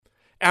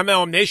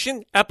MLM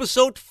Nation,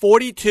 episode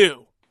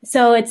 42.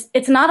 So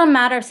it's not a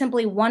matter of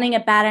simply wanting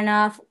it bad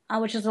enough,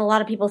 which is what a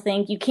lot of people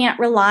think. You can't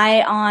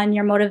rely on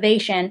your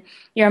motivation,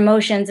 your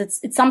emotions.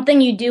 It's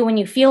something you do when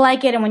you feel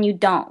like it and when you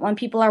don't, when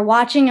people are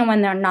watching and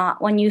when they're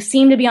not, when you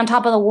seem to be on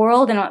top of the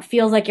world and it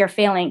feels like you're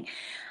failing.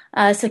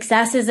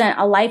 Success isn't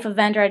a life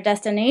event or a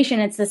destination.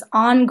 It's this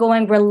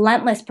ongoing,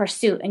 relentless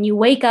pursuit. And you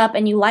wake up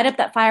and you light up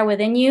that fire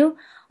within you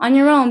on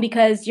your own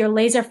because you're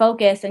laser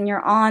focused and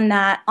you're on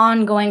that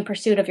ongoing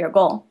pursuit of your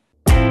goal.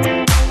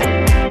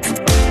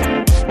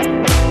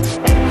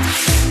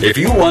 If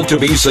you want to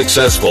be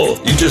successful,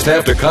 you just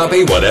have to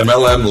copy what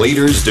MLM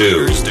leaders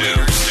do.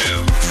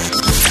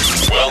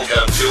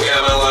 Welcome to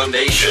MLM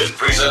Nation,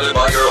 presented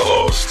by your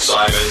host,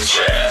 Simon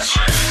Chan,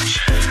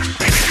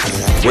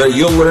 where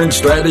you'll learn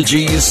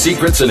strategies,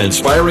 secrets, and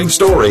inspiring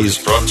stories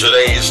from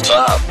today's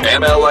top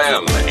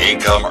MLM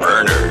income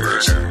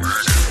earners.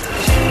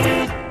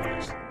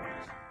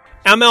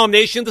 MLM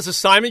Nation, this is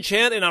Simon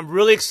Chan, and I'm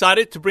really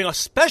excited to bring a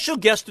special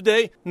guest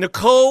today,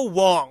 Nicole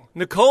Wong.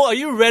 Nicole, are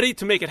you ready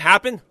to make it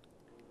happen?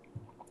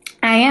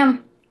 I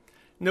am.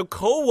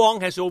 Nicole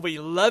Wong has over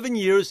 11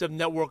 years of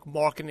network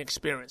marketing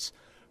experience.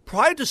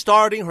 Prior to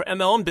starting her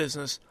MLM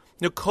business,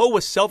 Nicole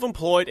was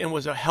self-employed and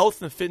was a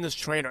health and fitness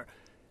trainer.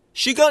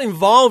 She got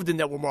involved in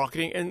network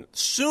marketing and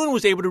soon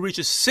was able to reach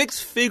a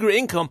six-figure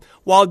income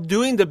while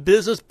doing the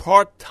business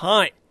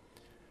part-time.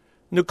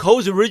 Nicole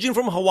is originally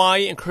from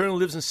Hawaii and currently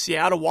lives in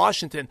Seattle,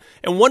 Washington.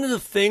 And one of the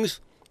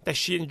things that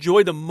she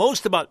enjoyed the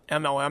most about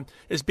MLM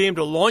is being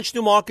able to launch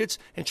new markets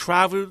and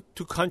travel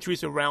to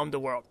countries around the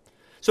world.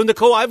 So,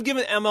 Nicole, I've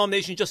given MLM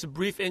Nation just a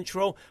brief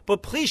intro,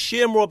 but please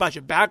share more about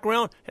your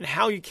background and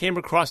how you came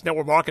across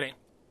network marketing.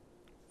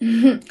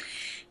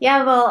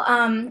 Yeah, well,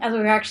 as we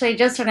were actually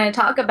just starting to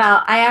talk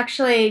about, I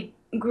actually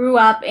grew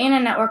up in a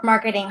network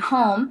marketing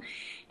home.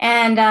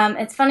 And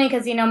it's funny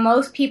because,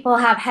 most people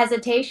have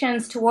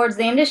hesitations towards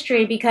the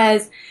industry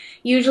because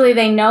usually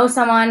they know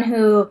someone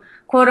who,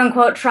 quote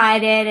unquote,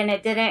 tried it and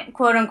it didn't,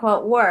 quote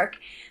unquote, work.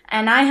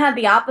 And I had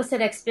the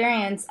opposite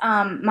experience.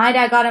 My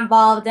dad got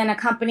involved in a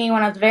company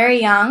when I was very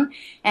young,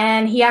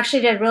 and he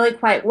actually did really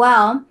quite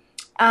well.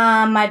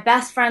 My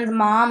best friend's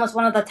mom was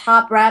one of the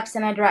top reps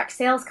in a direct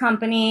sales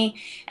company,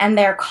 and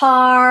their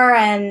car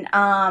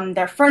and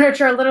their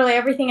furniture, literally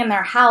everything in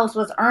their house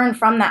was earned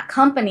from that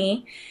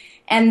company.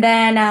 And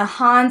then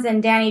Hans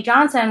and Danny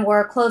Johnson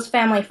were close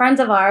family friends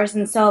of ours,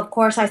 and so, of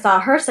course, I saw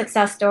her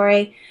success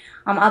story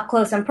up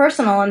close and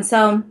personal. And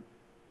so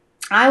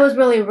I was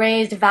really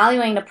raised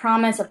valuing the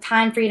promise of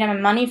time freedom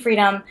and money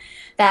freedom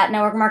that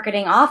network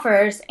marketing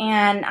offers,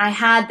 and I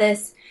had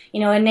this,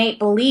 innate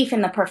belief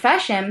in the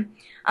profession.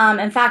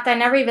 In fact, I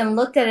never even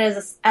looked at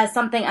it as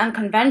something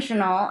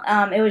unconventional.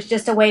 It was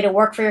just a way to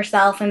work for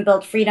yourself and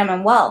build freedom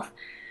and wealth.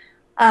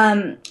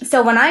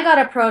 So when I got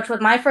approached with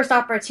my first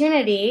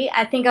opportunity,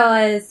 I think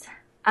I was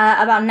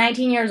about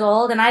 19 years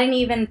old, and I didn't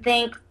even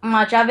think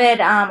much of it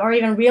or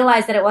even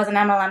realize that it was an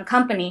MLM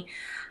company.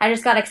 I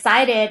just got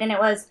excited, and it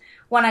was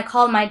when I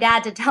called my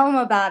dad to tell him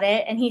about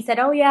it, and he said,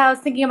 "Oh yeah, I was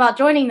thinking about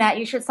joining that.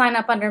 You should sign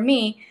up under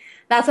me."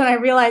 That's when I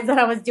realized that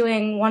I was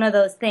doing one of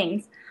those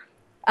things.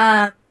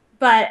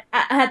 But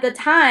at the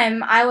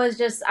time, I was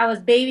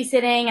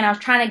babysitting, and I was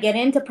trying to get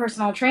into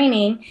personal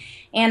training,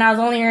 and I was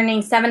only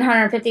earning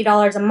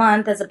 $750 a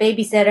month as a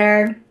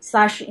babysitter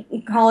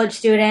 / college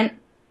student.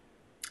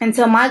 And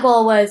so my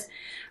goal was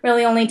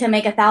really only to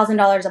make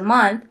 $1,000 a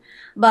month.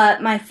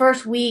 But my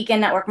first week in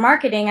network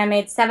marketing, I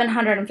made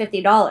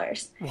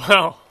 $750.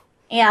 Wow.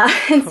 Yeah,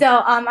 and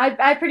so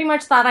I pretty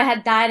much thought I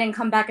had died and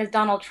come back as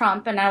Donald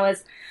Trump, and I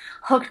was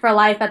hooked for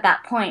life at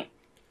that point.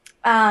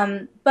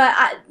 But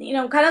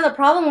kind of the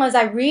problem was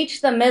I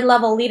reached the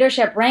mid-level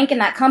leadership rank in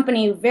that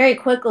company very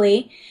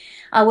quickly,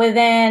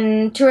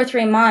 within 2 or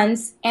 3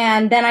 months,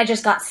 and then I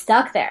just got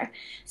stuck there.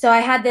 So I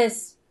had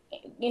this,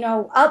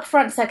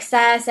 upfront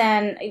success,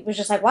 and it was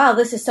just like, wow,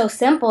 this is so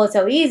simple, it's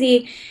so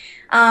easy.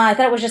 I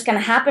thought it was just going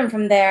to happen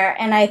from there,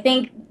 and I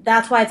think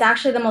that's why it's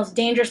actually the most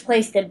dangerous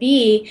place to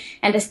be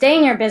and to stay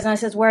in your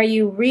business is where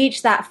you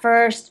reach that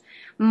first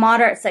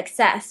moderate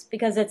success,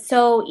 because it's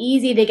so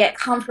easy to get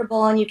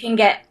comfortable and you can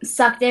get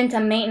sucked into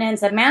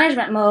maintenance and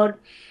management mode,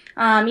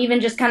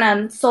 even just kind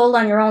of sold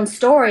on your own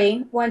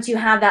story once you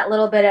have that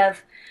little bit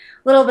of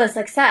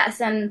success.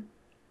 And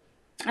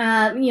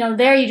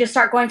there you just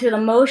start going through the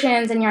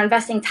motions and you're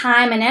investing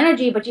time and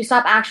energy, but you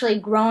stop actually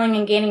growing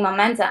and gaining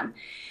momentum.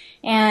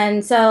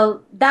 And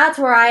so that's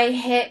where I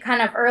hit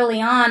kind of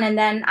early on, and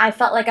then I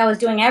felt like I was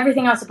doing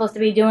everything I was supposed to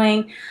be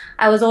doing.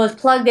 I was always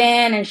plugged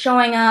in and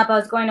showing up. I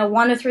was going to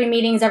 1 to 3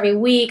 meetings every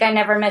week. I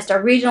never missed a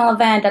regional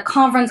event, a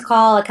conference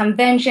call, a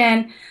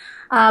convention.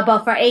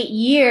 But for 8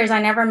 years,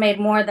 I never made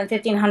more than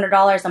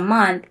 $1,500 a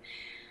month.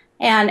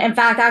 And in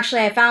fact,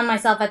 actually, I found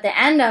myself at the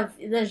end of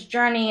this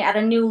journey at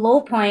a new low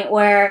point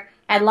where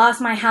I'd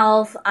lost my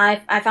health.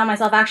 I found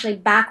myself actually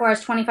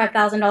backwards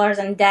 $25,000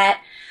 in debt.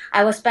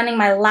 I was spending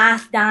my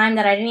last dime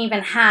that I didn't even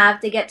have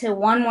to get to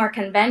one more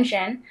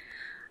convention.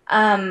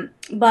 But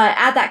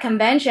at that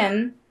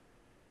convention,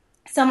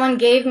 someone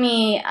gave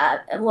me,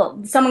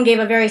 someone gave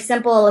a very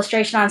simple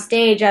illustration on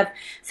stage of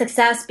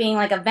success being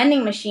like a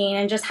vending machine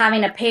and just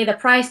having to pay the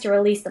price to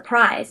release the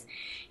prize.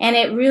 And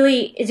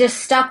it just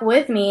stuck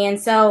with me. And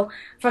so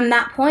from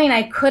that point,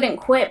 I couldn't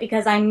quit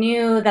because I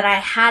knew that I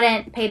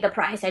hadn't paid the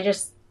price. I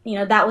just,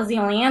 that was the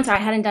only answer. I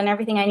hadn't done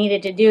everything I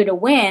needed to do to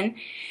win.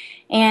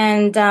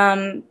 And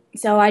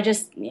so I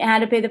just had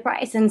to pay the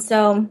price. And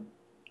so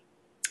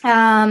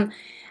I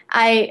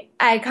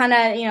kind of,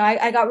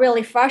 I got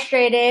really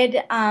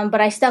frustrated,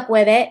 but I stuck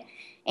with it.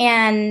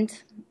 And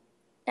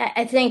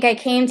I think I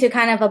came to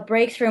kind of a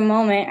breakthrough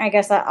moment, I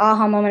guess an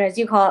aha moment as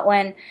you call it,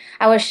 when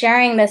I was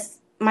sharing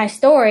my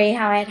story,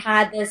 how I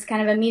had this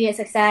kind of immediate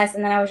success,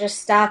 and then I was just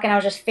stuck, and I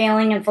was just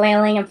failing and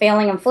flailing and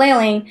failing and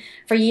flailing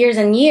for years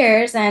and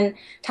years, and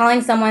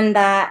telling someone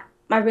that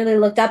I really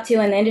looked up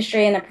to in the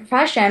industry and the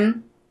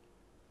profession,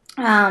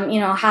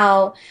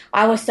 how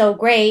I was so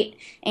great,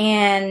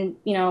 and,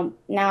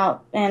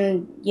 now,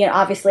 and,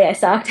 obviously I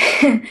sucked.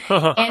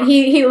 And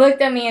he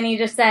looked at me and he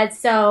just said,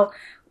 so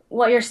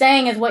what you're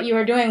saying is what you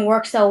were doing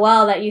worked so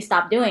well that you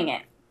stopped doing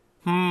it.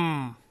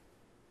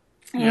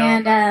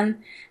 Yeah. And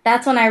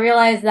that's when I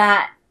realized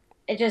that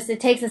it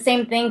takes the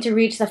same thing to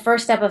reach the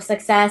first step of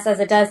success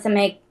as it does to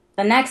make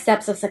the next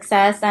steps of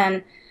success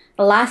and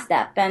the last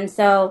step. And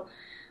so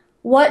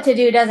what to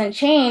do doesn't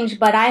change,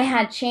 but I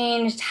had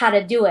changed how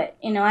to do it.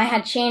 I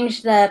had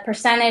changed the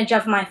percentage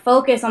of my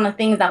focus on the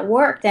things that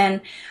worked,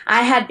 and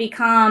I had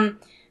become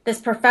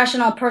this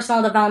professional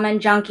personal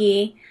development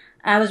junkie.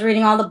 I was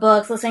reading all the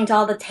books, listening to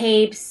all the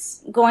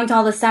tapes, going to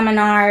all the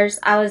seminars.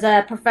 I was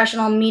a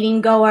professional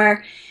meeting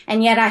goer,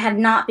 and yet I had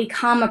not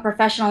become a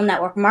professional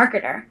network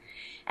marketer.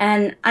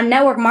 And a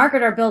network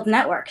marketer builds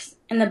networks.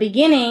 In the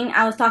beginning,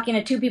 I was talking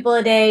to 2 people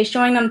a day,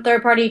 showing them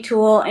third-party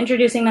tool,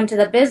 introducing them to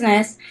the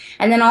business,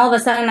 and then all of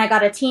a sudden I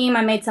got a team,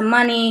 I made some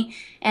money,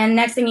 and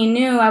next thing you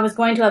knew, I was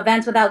going to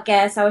events without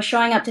guests, I was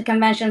showing up to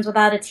conventions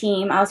without a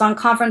team, I was on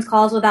conference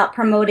calls without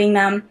promoting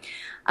them.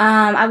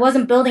 I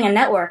wasn't building a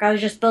network, I was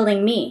just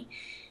building me.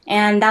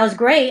 And that was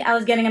great. I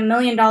was getting $1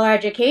 million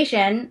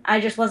education, I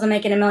just wasn't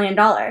making $1 million.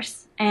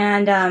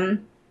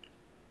 And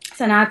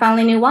so now I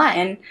finally knew why.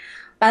 And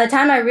by the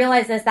time I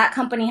realized this, that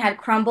company had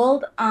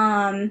crumbled.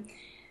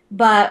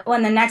 But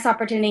when the next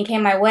opportunity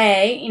came my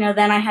way,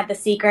 then I had the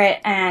secret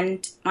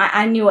and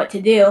I knew what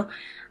to do.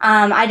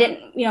 I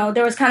didn't,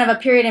 there was kind of a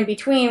period in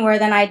between where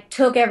then I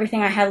took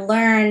everything I had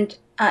learned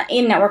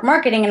in network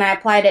marketing and I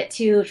applied it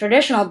to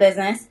traditional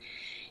business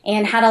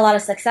and had a lot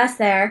of success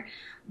there.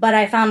 But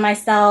I found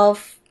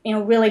myself,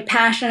 really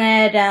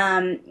passionate,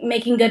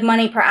 making good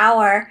money per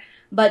hour,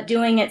 but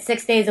doing it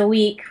 6 days a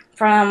week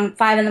from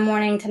 5 in the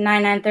morning to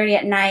 9:30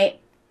 at night,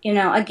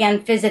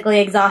 again, physically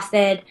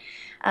exhausted,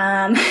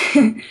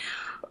 looking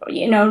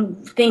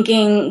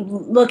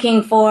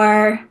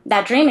for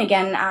that dream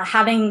again,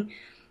 having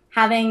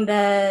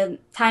the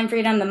time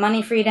freedom, the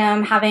money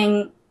freedom,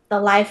 having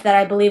the life that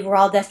I believe we're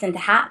all destined to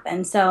have.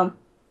 And so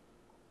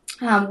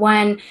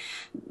when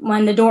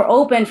the door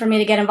opened for me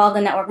to get involved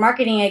in network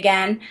marketing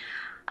again,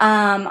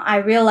 I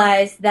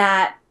realized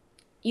that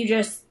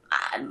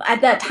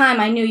at that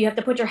time, I knew you have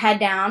to put your head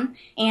down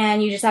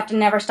and you just have to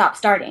never stop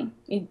starting.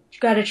 You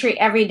got to treat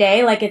every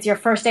day like it's your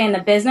first day in the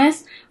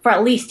business for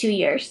at least 2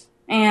 years.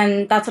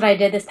 And that's what I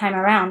did this time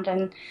around.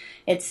 And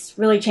it's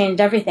really changed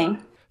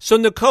everything. So,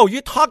 Nicole, you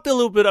talked a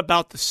little bit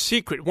about the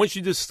secret. Once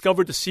you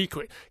discovered the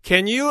secret,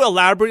 can you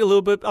elaborate a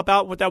little bit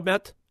about what that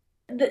meant?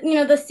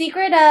 The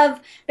secret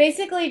of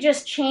basically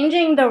just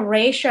changing the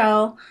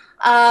ratio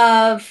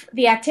of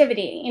the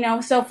activity.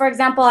 So for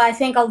example, I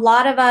think a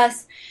lot of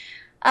us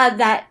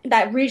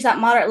that reach that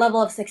moderate level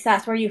of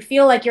success where you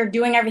feel like you're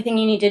doing everything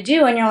you need to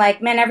do and you're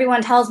like, man,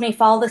 everyone tells me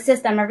follow the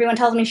system. Everyone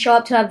tells me show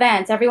up to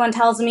events. Everyone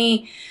tells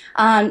me,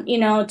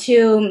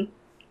 to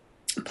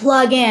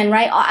plug in,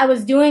 right? I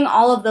was doing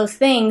all of those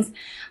things,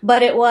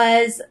 but it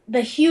was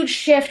the huge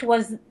shift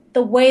was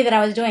the way that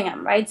I was doing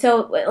them, right?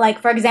 So like,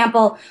 for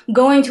example,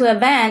 going to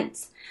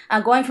events,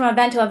 going from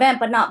event to event,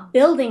 but not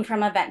building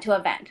from event to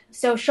event.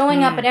 So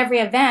showing up at every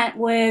event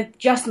with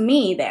just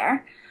me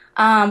there,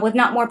 with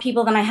not more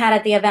people than I had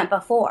at the event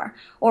before,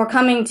 or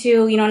coming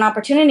to, an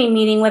opportunity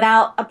meeting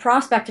without a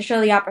prospect to show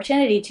the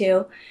opportunity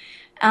to,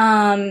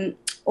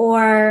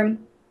 or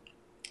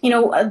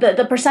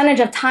the percentage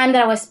of time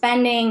that I was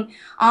spending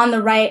on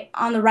the right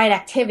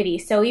activity.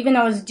 So even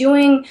though I was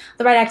doing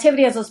the right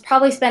activities, I was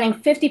probably spending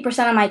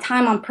 50% of my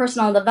time on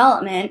personal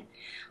development,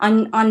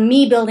 on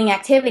me building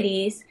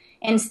activities,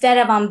 instead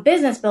of on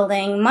business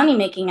building,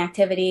 money-making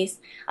activities,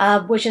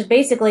 which is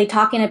basically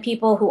talking to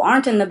people who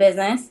aren't in the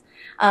business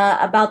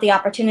about the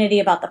opportunity,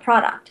 about the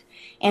product.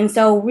 And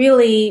so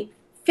really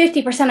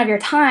 50% of your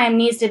time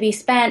needs to be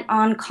spent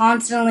on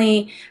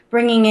constantly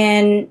bringing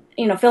in,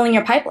 filling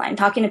your pipeline,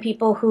 talking to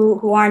people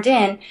who aren't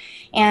in.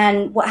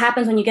 And what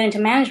happens when you get into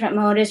management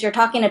mode is you're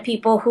talking to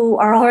people who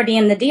are already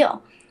in the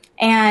deal.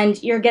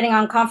 And you're getting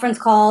on conference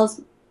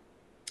calls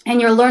and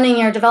you're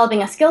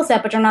developing a skill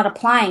set, but you're not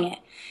applying it.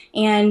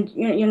 And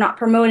you're not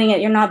promoting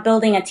it. You're not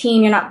building a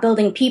team. You're not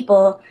building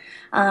people.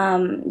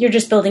 You're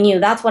just building you.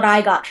 That's what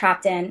I got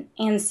trapped in.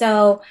 And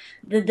so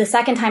the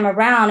second time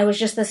around, it was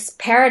just this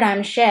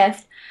paradigm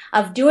shift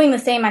of doing the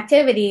same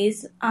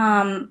activities,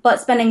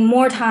 but spending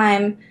more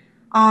time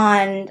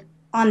on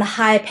the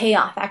high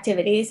payoff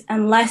activities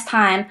and less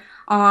time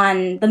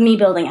on the me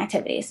building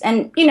activities.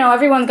 And,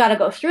 everyone's got to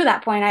go through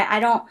that point. I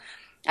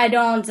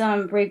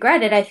don't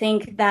regret it. I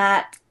think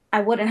that I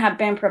wouldn't have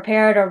been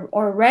prepared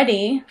or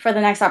ready for the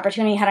next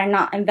opportunity had I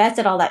not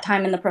invested all that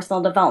time in the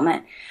personal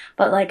development.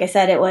 But like I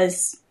said, it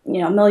was,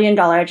 $1 million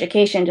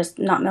education, just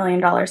not $1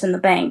 million in the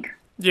bank.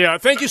 Yeah,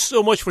 thank you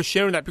so much for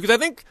sharing that, because I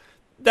think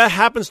that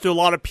happens to a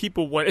lot of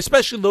people,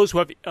 especially those who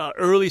have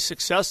early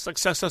success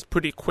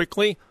pretty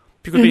quickly,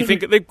 because they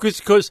think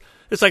because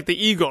it's like the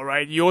ego,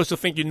 right? You also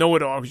think you know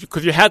it all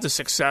because you had the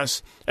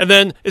success, and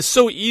then it's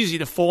so easy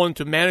to fall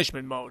into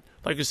management mode.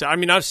 Like you said, I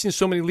mean, I've seen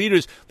so many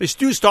leaders, they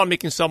do start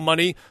making some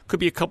money,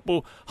 could be a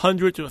couple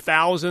hundred to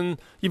 1,000,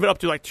 even up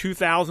to like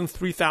 2,000,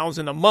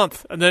 3,000 a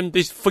month, and then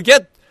they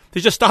forget,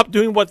 they just stop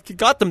doing what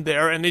got them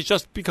there, and they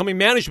just becoming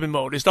management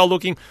mode. They start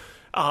looking,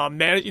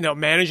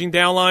 managing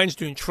downlines,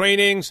 doing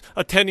trainings,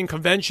 attending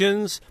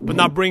conventions, but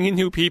not bringing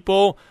new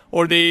people,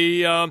 or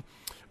they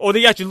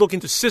actually look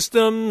into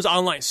systems,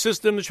 online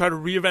systems, try to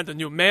reinvent a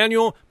new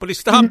manual, but they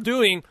stop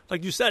doing,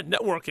 like you said,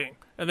 networking.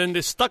 And then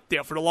they're stuck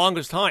there for the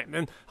longest time.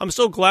 And I'm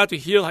so glad to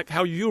hear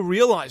how you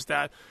realized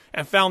that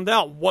and found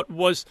out what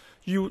was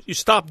you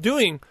stopped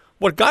doing,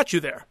 what got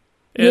you there.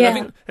 And I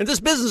think, and this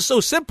business is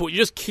so simple. You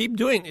just keep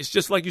doing it. It's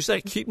just like you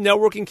say, keep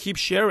networking, keep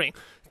sharing,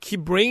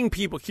 keep bringing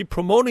people, keep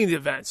promoting the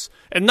events,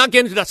 and not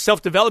get into that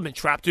self-development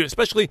trap too.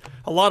 Especially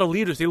a lot of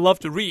leaders, they love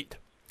to read,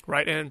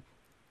 right? And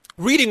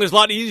reading is a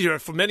lot easier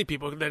for many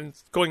people than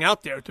going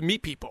out there to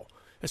meet people.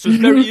 And so it's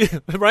very,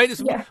 right?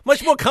 It's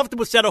much more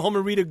comfortable to sit at home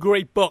and read a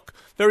great book,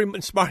 very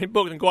inspiring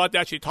book, than go out to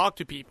actually talk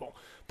to people.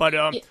 But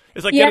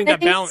it's like getting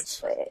that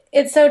balance.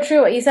 It's so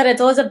true what you said. It's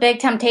always a big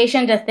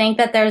temptation to think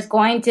that there's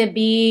going to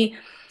be,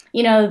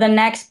 the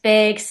next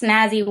big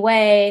snazzy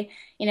way,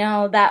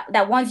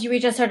 that once you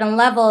reach a certain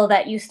level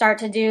that you start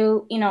to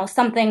do,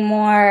 something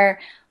more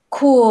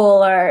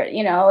cool, or,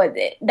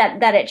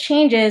 that it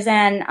changes.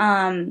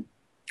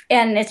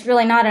 And it's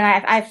really not.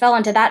 And I fell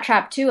into that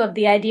trap too, of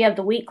the idea of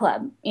the wheat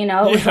club.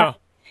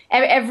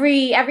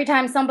 Every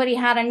time somebody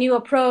had a new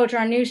approach or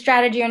a new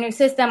strategy or new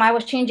system, I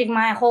was changing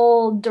my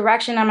whole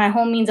direction and my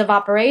whole means of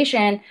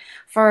operation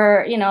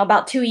for,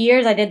 about 2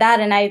 years. I did that.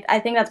 And I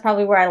think that's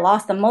probably where I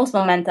lost the most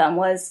momentum,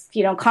 was,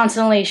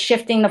 constantly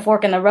shifting the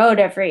fork in the road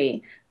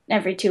every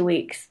 2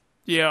 weeks.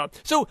 Yeah.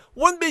 So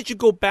what made you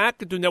go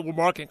back into network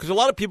marketing? Because a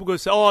lot of people go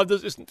say, oh,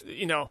 this is,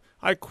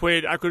 I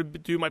quit. I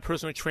could do my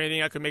personal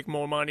training. I could make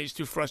more money. It's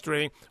too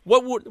frustrating.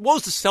 What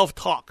was the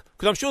self-talk?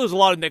 Because I'm sure there's a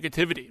lot of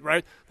negativity,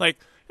 right? Like,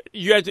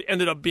 you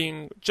ended up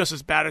being just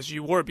as bad as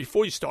you were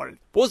before you started.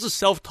 What was the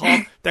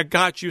self-talk that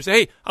got you to say,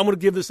 hey, I'm going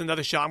to give this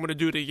another shot. I'm going to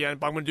do it again,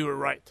 but I'm going to do it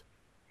right?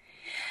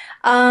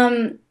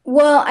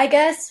 Well, I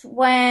guess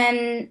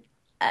when,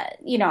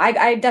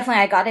 I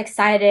definitely got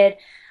excited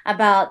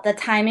about the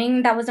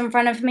timing that was in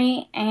front of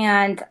me.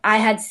 And I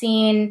had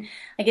seen,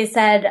 like I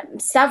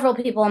said, several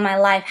people in my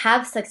life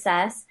have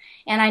success.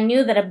 And I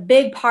knew that a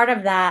big part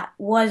of that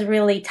was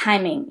really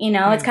timing.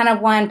 It's kind of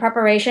when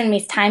preparation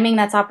meets timing,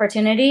 that's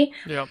opportunity.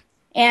 Yeah.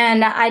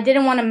 And I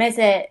didn't want to miss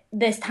it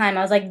this time.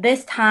 I was like,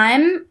 this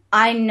time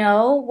I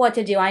know what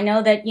to do. I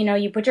know that,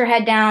 you put your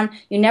head down,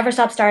 you never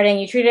stop starting,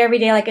 you treat it every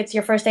day like it's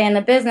your first day in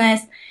the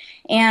business.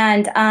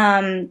 And,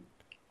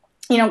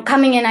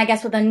 coming in, I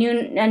guess, with a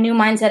new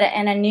mindset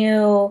and a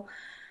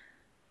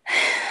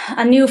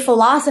new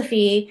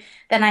philosophy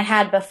than I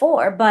had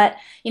before. But,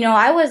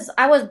 I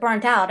was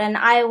burnt out, and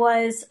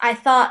I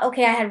thought,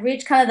 okay, I had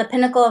reached kind of the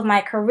pinnacle of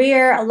my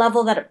career, a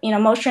level that,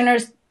 most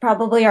trainers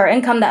probably, or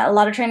income that a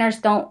lot of trainers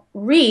don't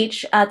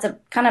reach. It's a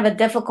kind of a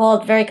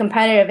difficult, very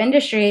competitive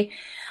industry.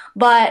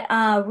 But,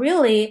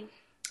 really,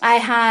 I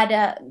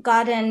had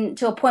gotten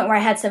to a point where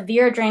I had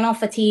severe adrenal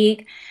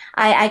fatigue.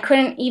 I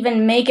couldn't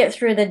even make it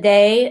through the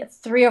day,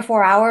 3 or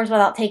 4 hours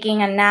without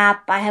taking a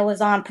nap. I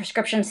was on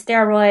prescription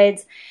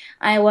steroids.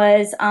 I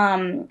was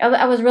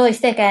really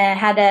sick. I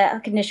had a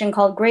condition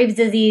called Graves'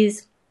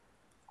 disease.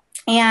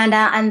 And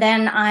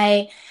then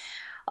I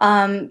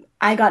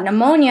got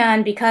pneumonia,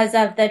 and because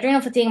of the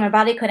adrenal fatigue, my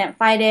body couldn't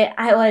fight it.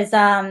 I was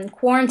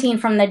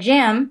quarantined from the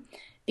gym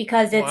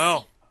because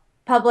it's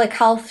public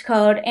health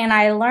code, and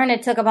I learned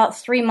it took about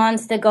 3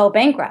 months to go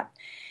bankrupt.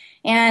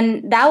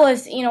 And that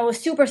was, it was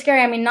super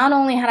scary. I mean, not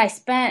only had I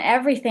spent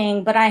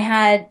everything, but I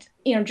had,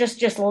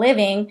 just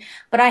living,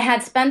 but I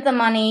had spent the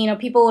money,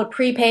 people would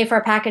prepay for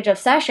a package of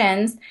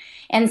sessions.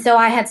 And so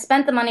I had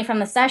spent the money from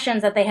the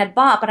sessions that they had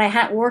bought, but I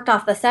hadn't worked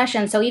off the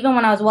session. So even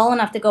when I was well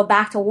enough to go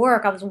back to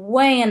work, I was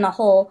way in the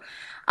hole,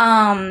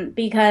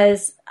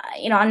 because,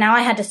 now I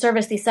had to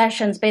service these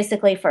sessions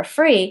basically for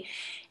free.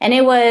 And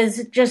it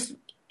was just,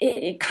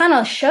 it kind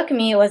of shook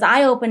me. It was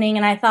eye-opening,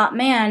 and I thought,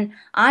 man,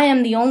 I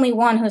am the only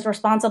one who's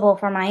responsible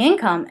for my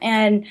income.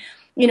 And,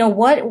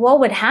 what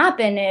would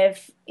happen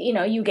if,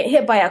 you get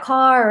hit by a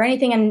car or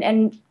anything,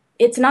 and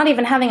it's not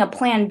even having a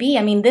plan B.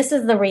 I mean, this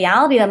is the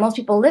reality that most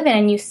people live in,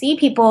 and you see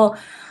people,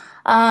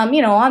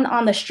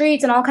 on the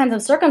streets and all kinds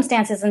of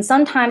circumstances. And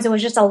sometimes it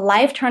was just a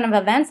life turn of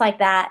events like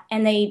that,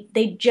 and they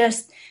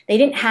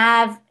didn't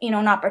have,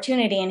 an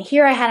opportunity. And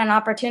here I had an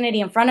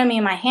opportunity in front of me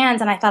in my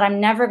hands, and I thought,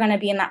 I'm never going to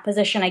be in that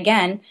position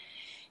again.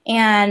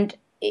 And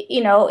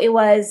it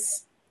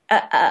was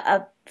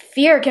a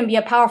fear can be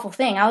a powerful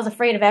thing. I was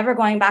afraid of ever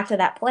going back to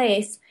that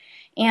place,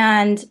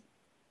 and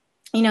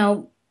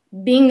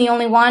being the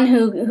only one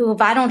who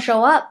if I don't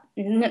show up,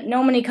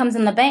 no money comes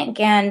in the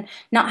bank, and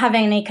not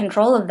having any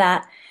control of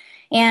that.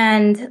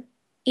 And,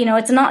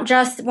 it's not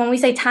just when we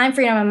say time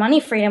freedom and money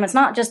freedom, it's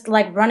not just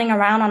like running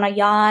around on a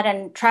yacht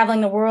and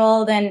traveling the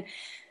world and,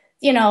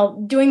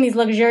 doing these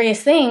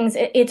luxurious things.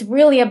 It's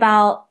really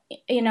about,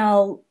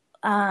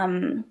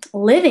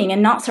 living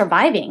and not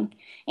surviving.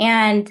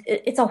 And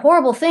it's a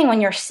horrible thing when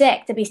you're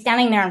sick to be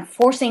standing there and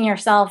forcing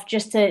yourself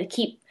just to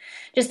keep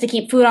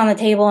food on the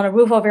table and a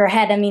roof over your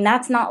head. I mean,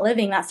 that's not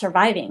living, that's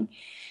surviving.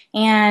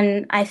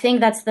 And I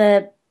think that's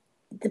the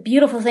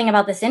beautiful thing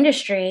about this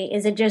industry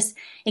is it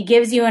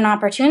gives you an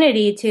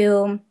opportunity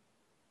to,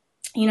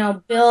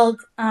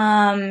 build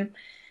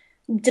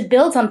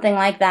something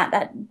like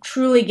that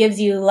truly gives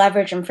you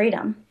leverage and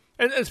freedom.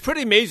 And it's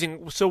pretty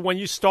amazing. So when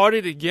you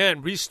restarted,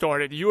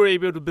 you were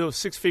able to build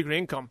 6-figure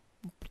income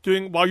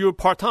while you were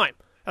part-time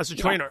as a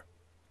trainer.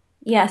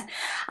 Yes.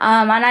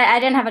 And I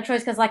didn't have a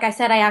choice because, like I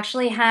said, I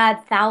actually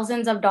had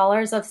thousands of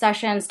dollars of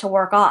sessions to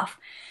work off.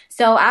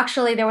 So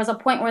actually, there was a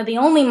point where the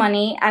only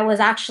money I was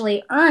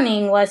actually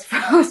earning was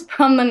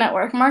from the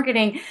network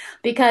marketing,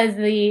 because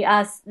the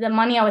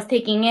money I was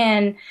taking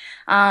in,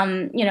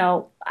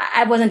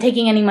 I wasn't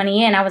taking any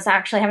money in. I was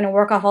actually having to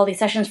work off all these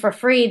sessions for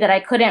free that I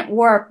couldn't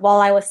work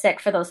while I was sick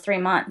for those 3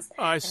 months.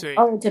 I see.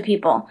 To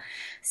people.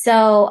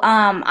 So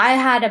I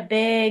had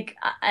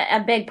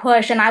a big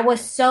push, and I was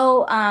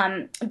so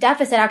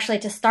deficit actually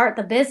to start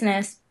the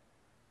business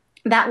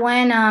that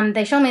when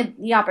they showed me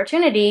the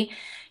opportunity,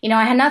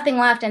 I had nothing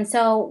left. And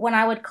so when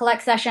I would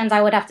collect sessions,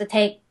 I would have to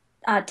take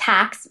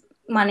tax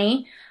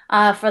money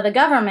for the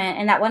government,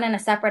 and that went in a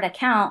separate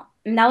account.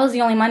 And that was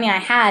the only money I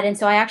had. And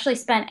so I actually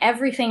spent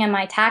everything in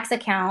my tax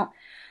account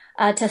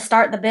to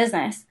start the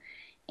business.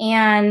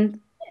 And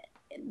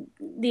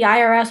the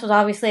IRS was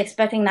obviously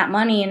expecting that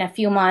money in a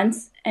few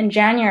months in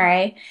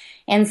January.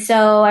 And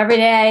so every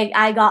day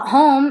I got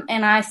home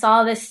and I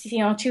saw this,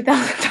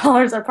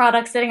 $2,000 of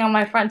product sitting on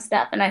my front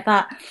step. And I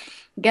thought,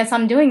 guess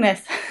I'm doing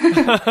this.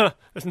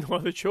 There's no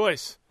other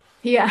choice.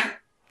 Yeah.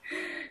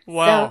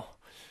 Wow.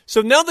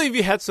 So now that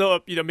you've had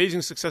some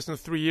amazing success in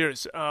 3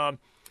 years,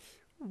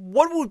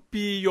 what would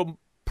be your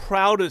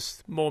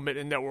proudest moment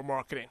in network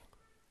marketing?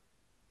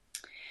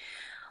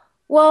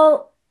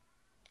 Well,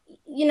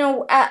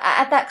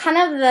 at that kind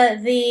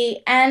of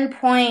the end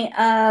point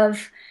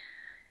of,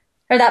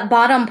 or that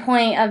bottom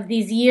point of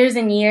these years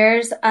and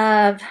years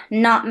of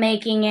not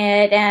making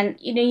it, and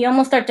you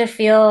almost start to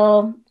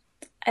feel,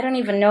 I don't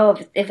even know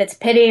if it's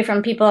pity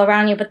from people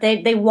around you, but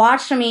they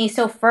watched me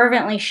so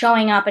fervently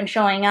showing up. And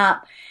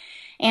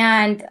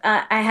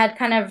I had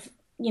kind of,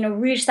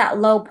 reached that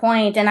low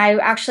point. And I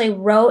actually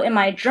wrote in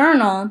my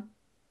journal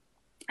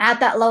at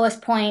that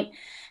lowest point.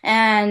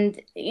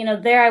 And,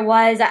 there I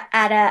was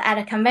at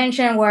a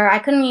convention where I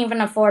couldn't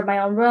even afford my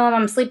own room.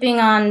 I'm sleeping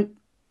on,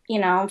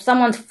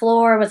 someone's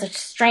floor. It was a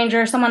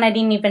stranger, someone I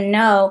didn't even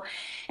know.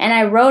 And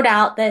I wrote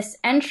out this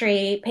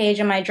entry page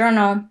in my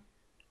journal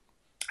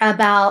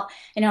about,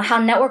 how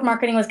network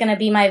marketing was going to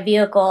be my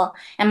vehicle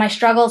and my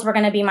struggles were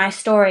going to be my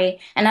story,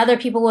 and other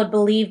people would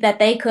believe that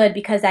they could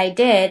because I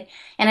did.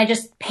 And I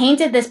just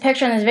painted this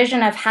picture and this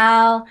vision of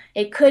how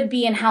it could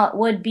be and how it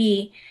would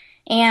be.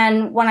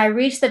 And when I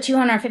reached the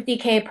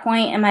 250K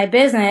point in my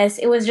business,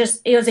 it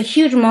was a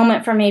huge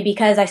moment for me,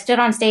 because I stood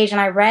on stage and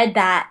I read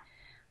that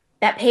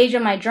page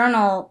of my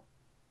journal,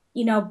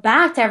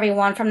 back to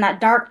everyone from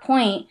that dark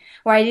point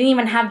where I didn't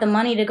even have the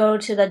money to go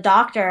to the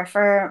doctor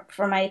for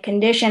my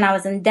condition. I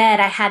was in debt.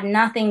 I had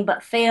nothing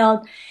but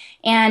failed.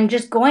 And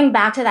just going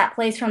back to that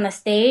place from the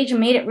stage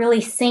made it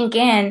really sink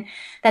in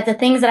that the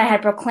things that I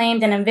had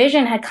proclaimed and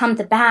envisioned had come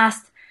to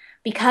pass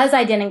because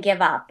I didn't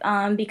give up,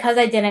 because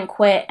I didn't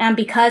quit, and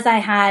because I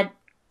had,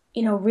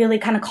 really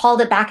kind of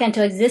called it back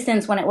into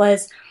existence when it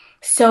was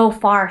so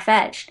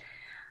far-fetched.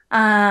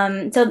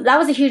 So that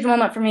was a huge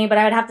moment for me, but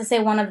I would have to say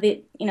one of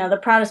the, the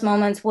proudest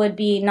moments would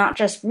be not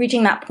just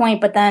reaching that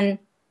point, but then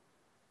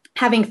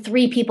having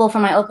 3 people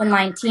from my open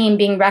line team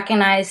being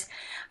recognized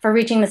for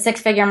reaching the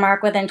 6-figure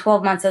mark within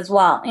 12 months as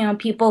well.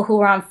 People who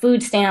were on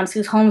food stamps,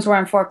 whose homes were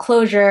in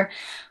foreclosure,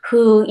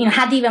 who,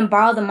 had to even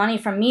borrow the money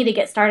from me to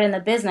get started in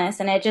the business.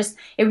 And it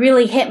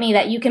really hit me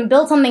that you can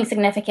build something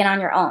significant on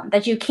your own,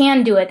 that you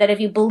can do it, that if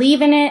you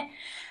believe in it,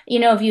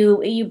 if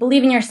you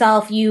believe in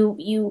yourself,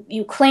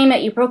 you claim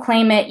it, you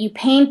proclaim it, you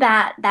paint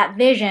that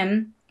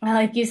vision,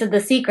 like you said, the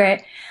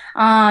secret,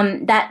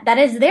 that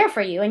is there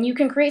for you, and you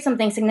can create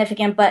something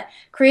significant. But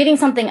creating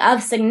something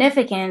of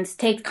significance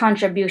takes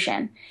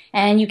contribution,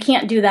 and you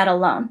can't do that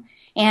alone.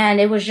 And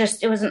it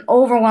was an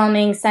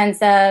overwhelming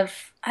sense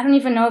of, I don't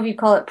even know if you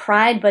call it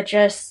pride, but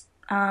just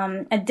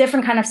a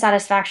different kind of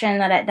satisfaction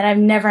that I've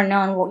never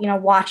known,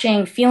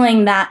 watching,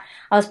 feeling that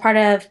I was part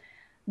of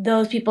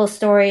those people's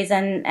stories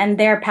and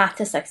their path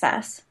to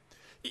success.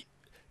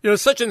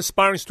 It's such an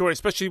inspiring story,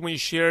 especially when you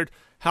shared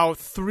how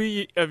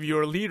 3 of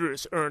your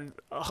leaders earned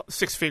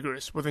 6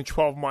 figures within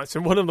 12 months,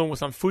 and one of them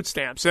was on food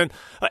stamps. And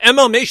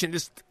ML Nation,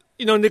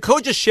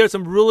 Nicole just shared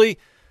some really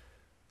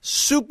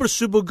super,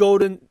 super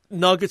golden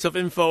nuggets of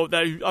info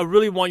that I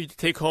really want you to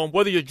take home.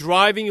 Whether you're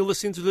driving, you're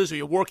listening to this, or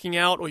you're working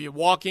out, or you're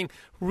walking,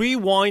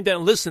 rewind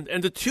and listen.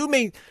 And the 2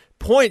 main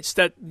points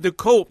that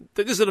Nicole,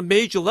 that this is a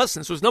major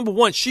lesson. So it's number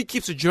 1, she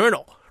keeps a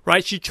journal,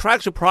 right? She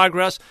tracks her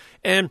progress,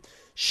 and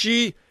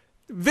she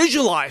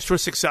visualized her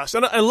success.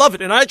 And I love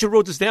it. And I actually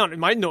wrote this down in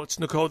my notes,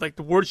 Nicole, like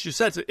the words you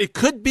said. It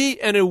could be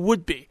and it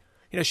would be.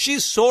 She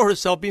saw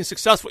herself being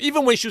successful.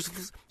 Even when she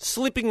was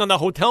sleeping on the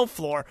hotel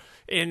floor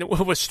in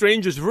a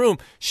stranger's room,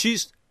 she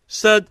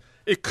said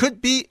it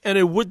could be and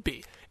it would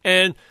be.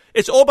 And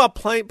it's all about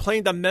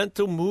playing the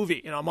mental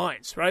movie in our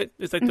minds, right?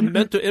 It's like the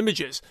mental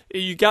images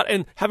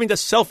and having the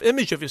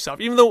self-image of yourself.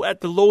 Even though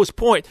at the lowest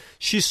point,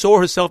 she saw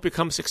herself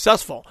become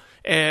successful.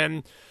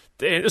 And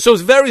so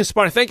it's very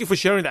inspiring. Thank you for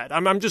sharing that.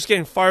 I'm just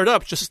getting fired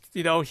up just,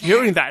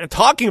 hearing that and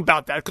talking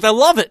about that because I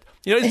love it.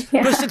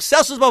 Because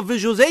success is about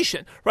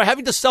visualization, right?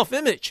 Having the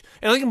self-image.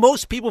 And I think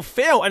most people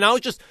fail. And I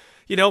was just,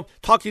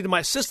 talking to my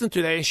assistant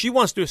today, and she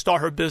wants to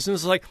start her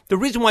business. Like the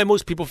reason why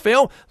most people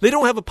fail, they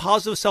don't have a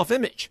positive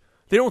self-image.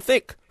 They don't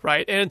think,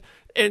 right? And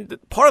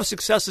part of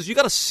success is you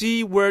got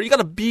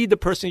to be the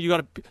person you're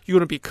going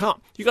to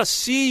become. You got to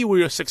see where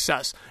your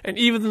success. And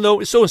even though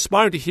it's so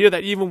inspiring to hear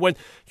that even when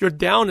you're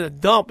down in a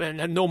dump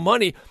and had no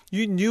money,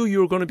 you knew you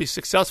were going to be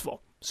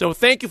successful. So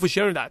thank you for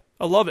sharing that.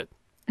 I love it.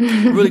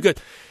 Really good.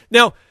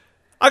 Now,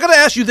 I got to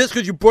ask you this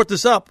because you brought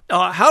this up.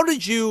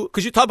 Because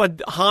you talked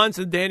about Hans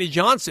and Danny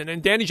Johnson,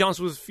 and Danny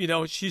Johnson was,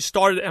 she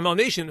started ML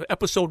Nation,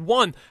 episode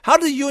 1. How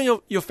did you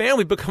and your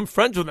family become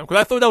friends with them?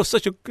 Because I thought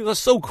that was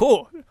so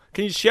cool.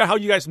 Can you share how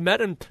you guys met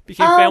and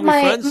became family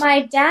friends?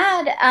 My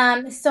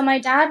dad, so my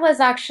dad was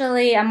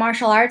actually a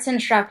martial arts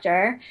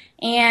instructor,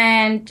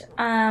 and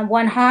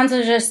when Hans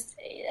was just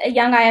a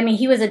young guy,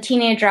 he was a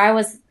teenager. I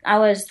was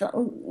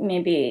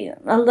maybe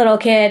a little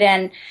kid,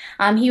 and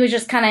he was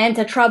just kind of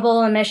into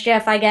trouble and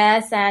mischief, I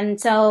guess. And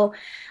so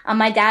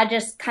my dad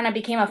just kind of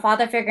became a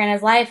father figure in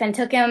his life and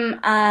took him,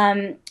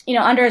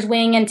 under his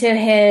wing into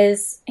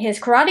his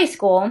karate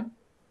school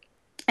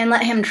and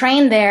let him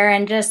train there,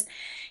 and just,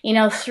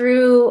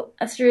 through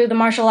the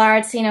martial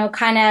arts,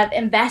 kind of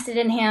invested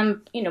in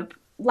him,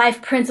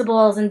 life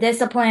principles and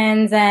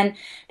disciplines, and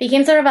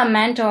became sort of a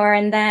mentor.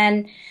 And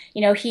then,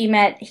 he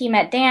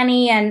met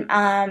Danny, and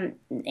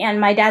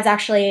my dad's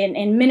actually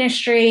in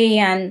ministry,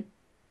 and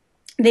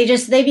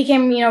they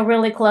became,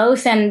 really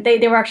close, and they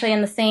were actually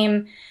in the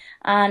same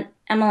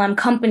MLM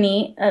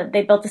company.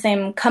 They built the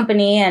same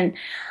company, and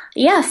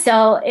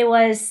so it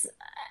was,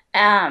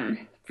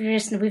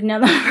 we've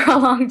known them for a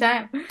long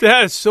time.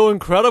 That is so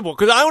incredible.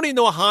 Because I only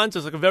know Hans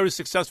as like a very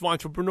successful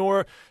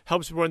entrepreneur,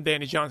 helps run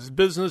Danny Johnson's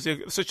business.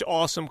 They're such an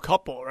awesome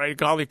couple, right?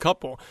 Godly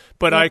couple.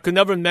 But I could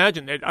never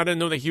imagine it. I didn't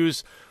know that he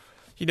was,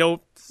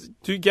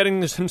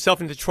 getting himself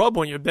into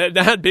trouble, and your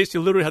dad basically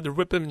literally had to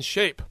rip him in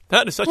shape.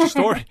 That is such a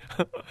story.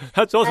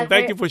 That's awesome.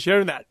 Thank you for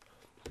sharing that.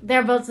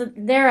 They're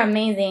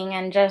amazing,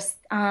 and just,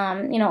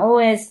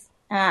 always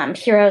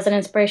heroes and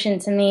inspiration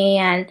to me,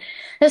 and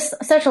just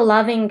such a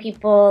loving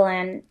people,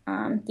 and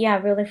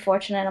really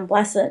fortunate and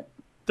blessed.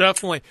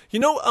 Definitely.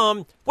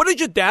 What did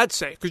your dad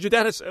say? Because your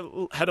dad has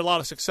had a lot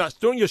of success.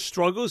 During your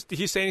struggles, did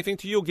he say anything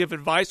to you or give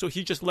advice, or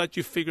he just let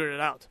you figure it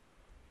out?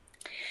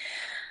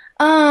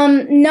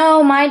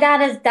 No, my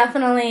dad is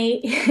definitely,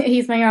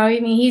 he's my hero.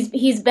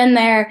 He's been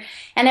there.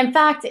 And in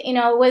fact,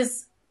 it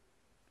was,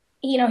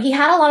 he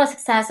had a lot of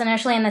success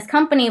initially in this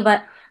company,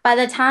 but by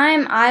the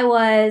time I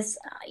was,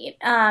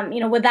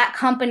 with that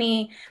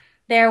company,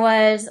 there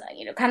was,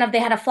 they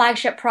had a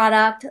flagship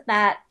product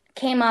that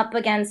came up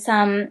against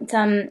some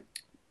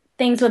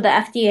things with the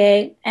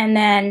FDA, and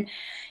then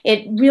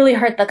it really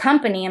hurt the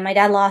company, and my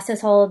dad lost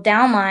his whole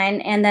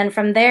downline. And then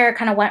from there,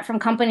 kind of went from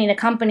company to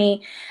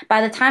company.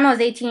 By the time I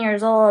was 18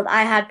 years old,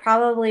 I had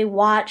probably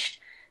watched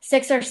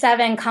 6 or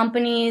 7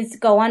 companies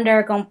go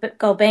under,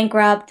 go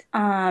bankrupt,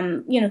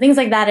 things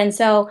like that. And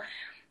so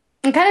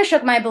it kind of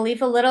shook my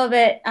belief a little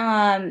bit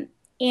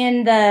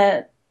in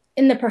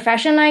the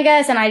profession, I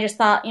guess. And I just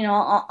thought,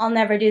 I'll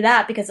never do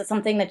that, because it's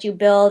something that you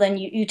build and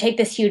you take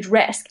this huge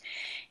risk.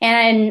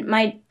 And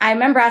I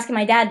remember asking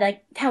my dad,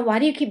 like, Dad, why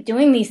do you keep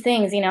doing these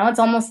things? It's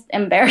almost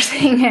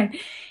embarrassing.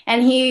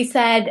 And he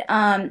said,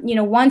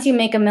 once you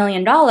make $1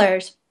 million,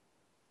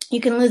 you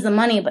can lose the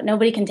money, but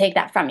nobody can take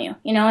that from you.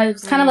 It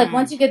was kind of like,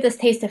 once you get this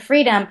taste of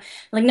freedom,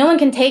 like, no one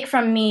can take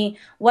from me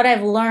what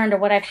I've learned or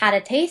what I've had a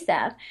taste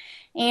of.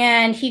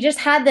 And he just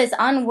had this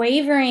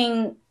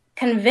unwavering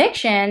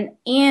conviction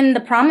in the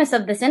promise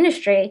of this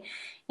industry.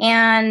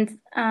 And,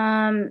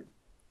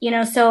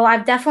 so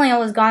I've definitely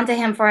always gone to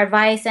him for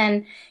advice.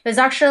 And it was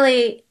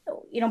actually,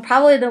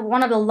 probably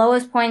one of the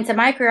lowest points in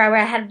my career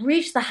where I had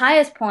reached the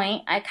highest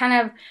point. I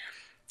kind of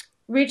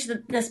reached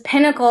this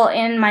pinnacle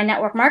in my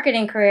network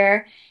marketing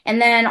career.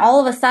 And then all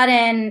of a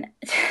sudden,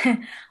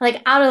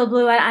 like out of the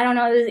blue, I don't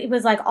know, it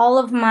was like all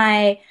of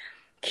my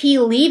key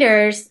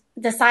leaders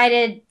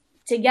decided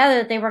together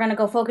that they were going to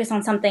go focus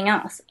on something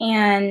else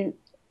and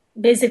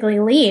basically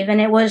leave.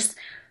 And it was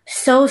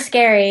so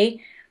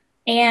scary.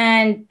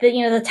 And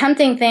the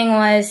tempting thing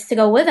was to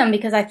go with them,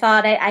 because I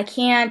thought I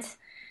can't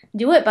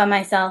do it by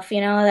myself,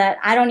 that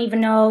I don't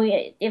even know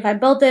if I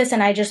built this.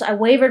 And I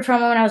wavered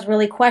from it, and I was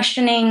really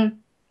questioning,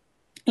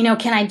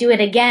 can I do it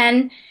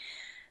again?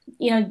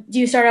 Do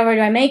you start over?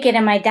 Do I make it?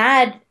 And my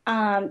dad,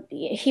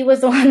 he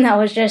was the one that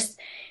was just,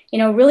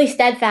 really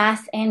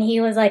steadfast. And he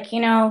was like,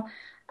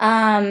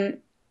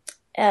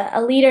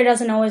 a leader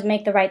doesn't always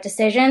make the right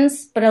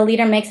decisions, but a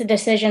leader makes a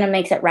decision and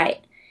makes it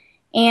right.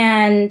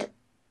 And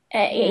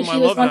he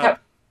was one that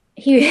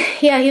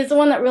he's the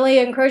one that really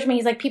encouraged me.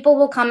 He's like, people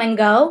will come and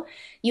go.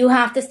 You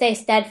have to stay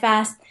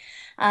steadfast,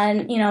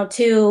 and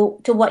to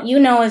what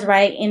is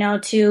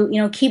right.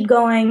 To keep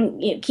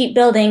going, keep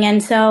building.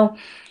 And so,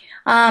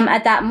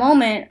 at that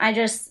moment,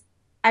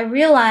 I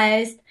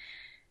realized,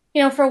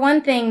 for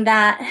one thing,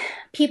 that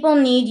people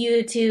need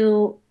you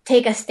to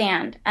take a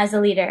stand as a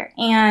leader,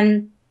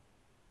 and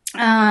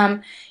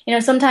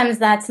sometimes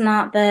that's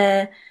not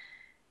the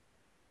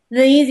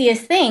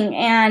easiest thing,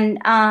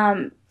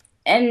 and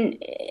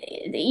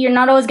you're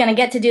not always going to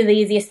get to do the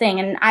easiest thing.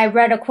 And I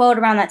read a quote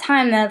around that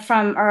time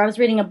I was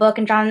reading a book,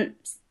 and John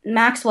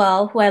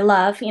Maxwell, who I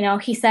love,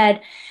 he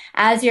said,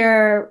 as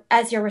your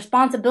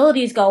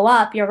responsibilities go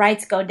up, your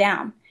rights go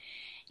down.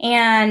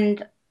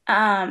 And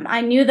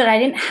I knew that I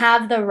didn't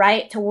have the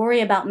right to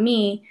worry about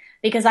me,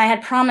 because I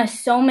had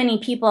promised so many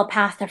people a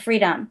path to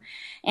freedom.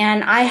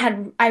 And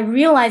I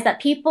realized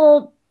that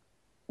people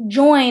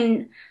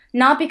join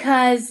not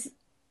because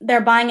they're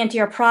buying into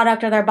your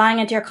product or they're buying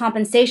into your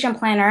compensation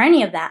plan or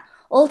any of that.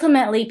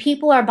 Ultimately,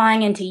 people are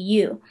buying into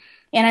you.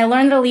 And I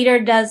learned a leader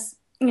does,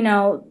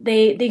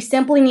 they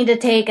simply need to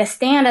take a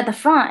stand at the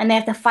front, and they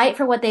have to fight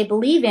for what they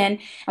believe in.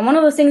 And one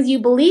of those things you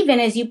believe in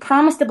is you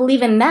promise to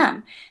believe in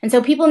them. And so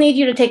people need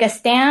you to take a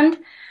stand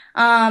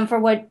for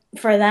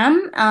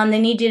them. They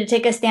need you to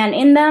take a stand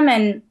in them,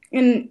 and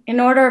in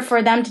order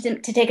for them to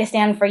take a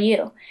stand for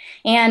you.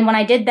 And when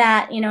I did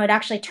that, it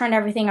actually turned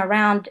everything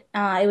around.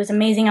 It was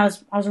amazing. I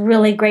was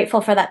really grateful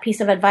for that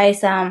piece of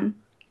advice. And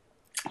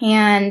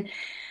made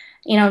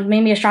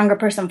me a stronger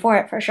person for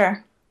it, for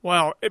sure.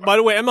 Wow. By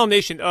the way, ML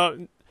Nation,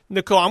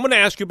 Nicole, I'm going to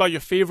ask you about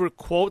your favorite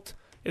quote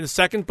in a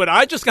second, but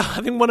I just got,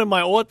 I think, one of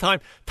my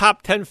all-time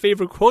top 10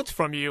 favorite quotes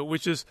from you,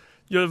 which is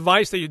your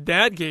advice that your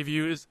dad gave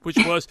you, which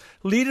was,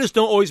 leaders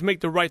don't always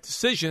make the right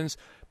decisions,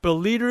 but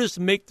leaders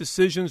make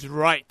decisions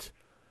right.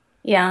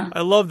 Yeah.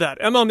 I love that.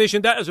 ML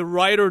Nation, that is a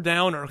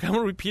writer-downer. I'm going to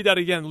repeat that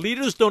again.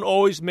 Leaders don't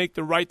always make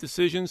the right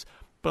decisions,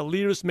 but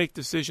leaders make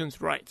decisions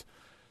right.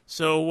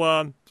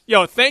 So,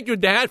 thank your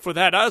dad for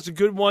that. That was a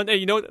good one.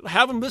 Hey,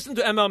 have him listen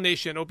to ML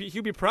Nation.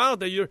 He'll be proud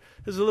that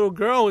his little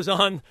girl is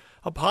on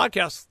a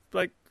podcast,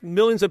 like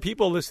millions of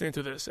people listening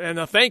to this. And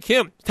thank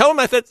him. Tell him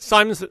I said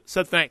Simon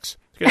said thanks.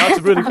 Okay, that's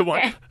a really good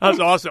one. That's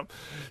awesome.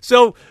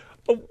 So,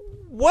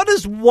 what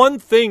is one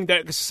thing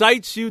that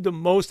excites you the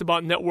most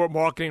about network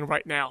marketing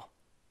right now?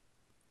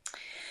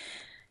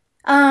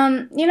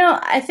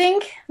 I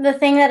think the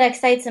thing that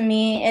excites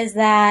me is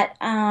that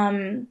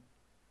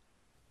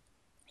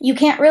you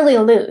can't really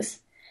lose.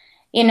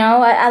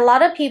 A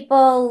lot of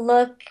people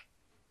look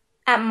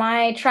at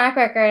my track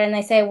record and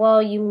they say,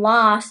 well, you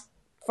lost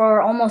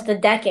for almost a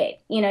decade.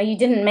 You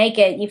didn't make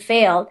it, you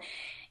failed.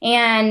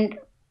 And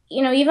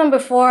even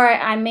before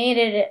I made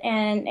it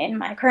in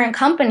my current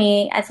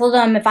company, I told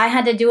them if I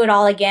had to do it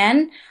all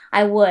again,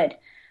 I would.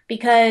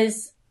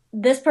 Because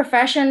this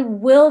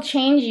profession will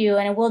change you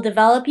and it will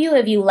develop you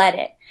if you let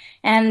it.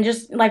 And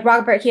just like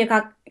Robert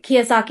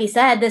Kiyosaki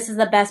said, this is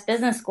the best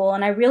business school.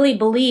 And I really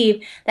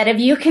believe that if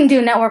you can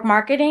do network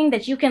marketing,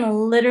 that you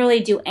can literally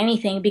do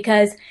anything,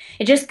 because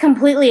it just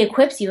completely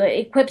equips you.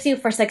 It equips you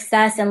for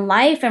success in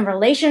life and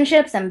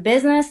relationships and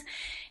business.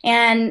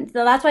 And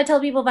so that's why I tell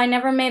people if I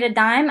never made a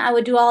dime, I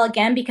would do all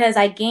again, because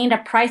I gained a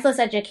priceless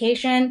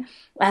education,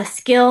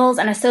 skills,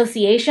 and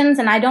associations.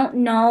 And I don't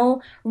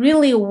know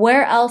really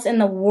where else in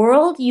the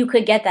world you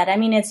could get that. I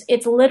mean,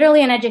 it's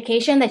literally an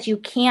education that you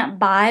can't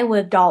buy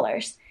with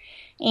dollars.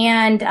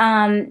 And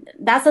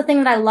that's the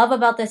thing that I love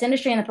about this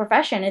industry and the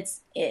profession. It's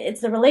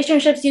the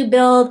relationships you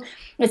build.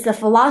 It's the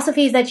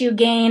philosophies that you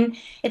gain.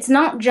 It's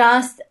not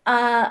just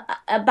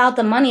about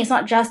the money. It's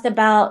not just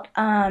about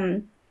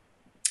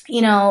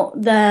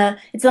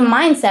it's the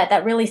mindset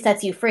that really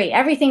sets you free.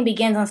 Everything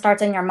begins and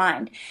starts in your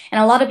mind.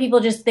 And a lot of people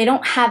they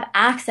don't have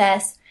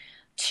access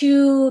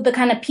to the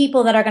kind of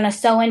people that are going to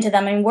sow into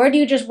them. I mean, where do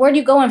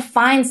you go and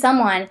find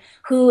someone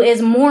who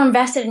is more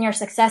invested in your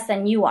success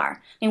than you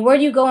are? I mean, where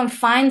do you go and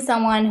find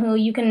someone where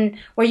you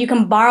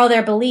can borrow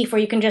their belief,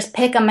 where you can just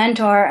pick a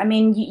mentor? I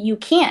mean, you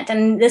can't.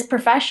 And this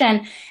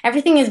profession,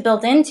 everything is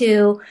built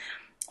into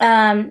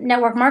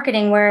network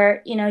marketing,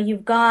 where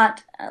you've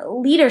got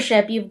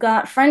leadership, you've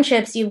got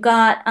friendships, you've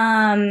got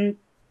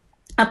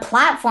a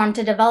platform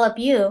to develop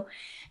you.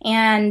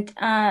 And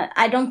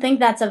I don't think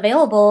that's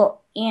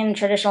available in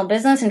traditional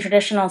business and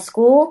traditional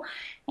school.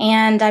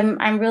 And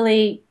I'm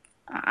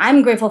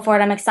grateful for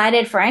it. I'm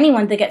excited for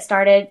anyone to get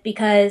started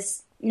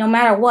because no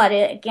matter what,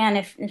 again,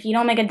 if you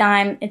don't make a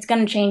dime, it's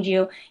going to change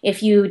you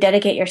if you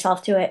dedicate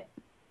yourself to it.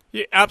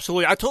 Yeah,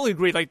 absolutely. I totally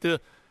agree.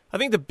 I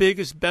think the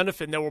biggest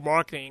benefit in network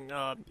marketing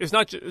is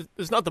not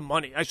the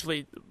money.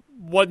 Actually,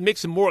 what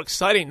makes it more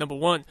exciting, number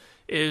one,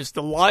 is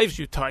the lives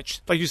you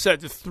touch. Like you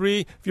said, the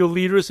 3 of your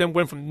leaders and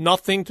went from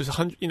nothing to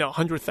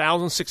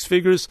 100,000, 6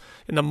 figures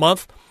in a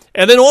month.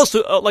 And then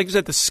also, like you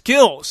said, the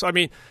skills. I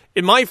mean,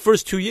 in my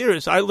first 2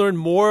 years, I learned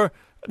more,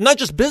 not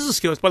just business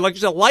skills, but like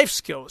you said, life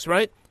skills,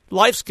 right?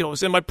 Life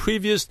skills in my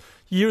previous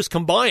years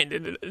combined.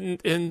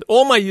 In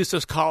all my years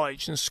as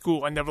college and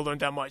school, I never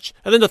learned that much.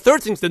 And then the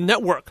third thing is the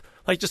network,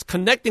 like just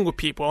connecting with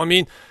people. I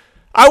mean,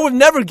 I would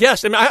never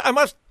guess. I mean,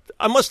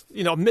 I must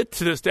admit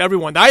to this to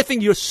everyone. I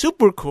think you're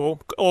super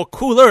cool or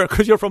cooler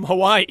because you're from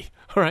Hawaii,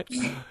 all right?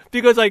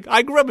 Because like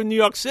I grew up in New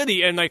York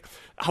City and like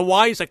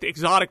Hawaii is like the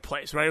exotic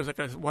place, right? It was like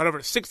a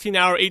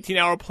 16-hour,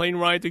 18-hour plane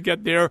ride to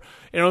get there.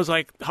 And I was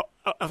like,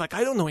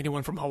 I don't know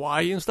anyone from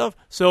Hawaii and stuff.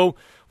 So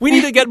we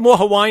need to get more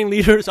Hawaiian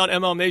leaders on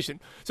ML Nation.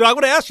 So I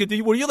want to ask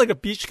you, were you like a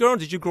beach girl?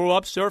 Did you grow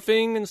up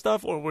surfing and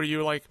stuff? Or were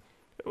you like,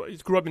 you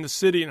grew up in the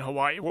city in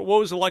Hawaii? What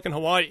was it like in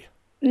Hawaii?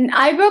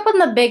 I grew up on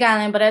the Big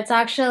Island, but it's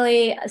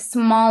actually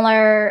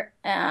smaller,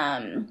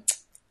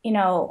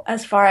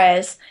 as far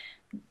as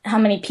how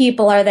many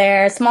people are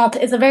there. It's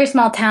a very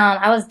small town.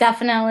 I was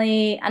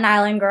definitely an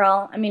island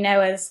girl. I mean, I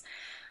was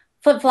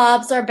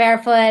flip-flops or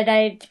barefoot.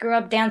 I grew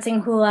up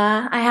dancing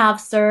hula. I have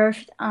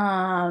surfed.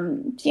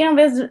 It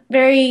was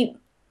very,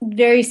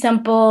 very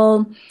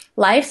simple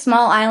life,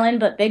 small island,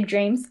 but big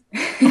dreams.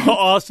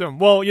 Awesome.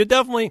 Well, you're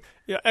definitely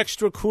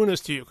extra coolness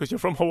to you because you're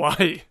from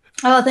Hawaii.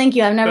 Oh, thank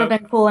you. I've never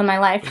been cool in my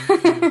life.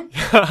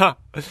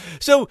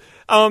 So,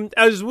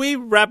 as we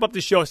wrap up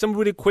the show, some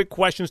really quick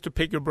questions to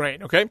pick your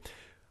brain, okay?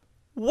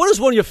 What is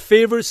one of your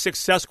favorite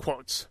success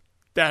quotes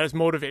that has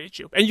motivated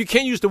you? And you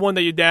can't use the one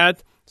that your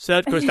dad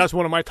said because that's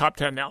one of my top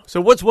 10 now.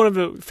 So what's one of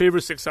the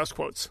favorite success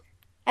quotes?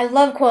 I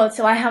love quotes,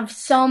 so I have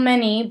so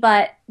many,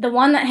 but the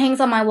one that hangs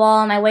on my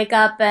wall and I wake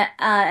up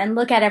and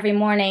look at every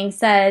morning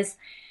says,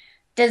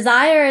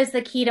 "Desire is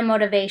the key to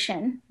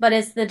motivation, but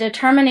it's the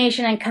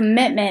determination and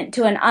commitment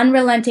to an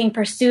unrelenting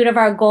pursuit of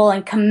our goal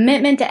and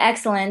commitment to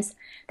excellence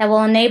that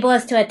will enable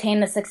us to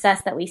attain the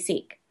success that we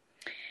seek."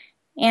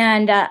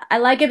 And I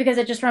like it because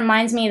it just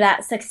reminds me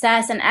that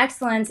success and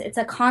excellence, it's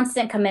a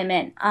constant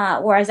commitment,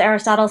 whereas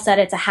Aristotle said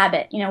it's a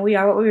habit. We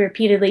are what we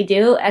repeatedly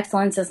do.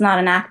 Excellence is not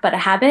an act, but a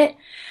habit.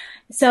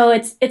 So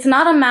it's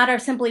not a matter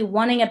of simply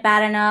wanting it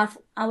bad enough,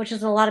 which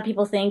is what a lot of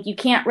people think. You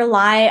can't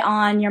rely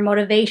on your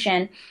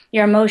motivation,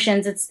 your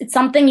emotions. It's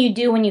something you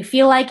do when you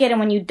feel like it and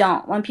when you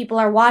don't, when people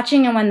are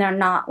watching and when they're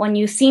not, when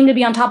you seem to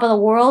be on top of the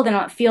world and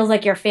it feels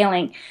like you're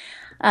failing.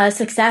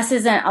 Success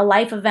isn't a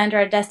life event or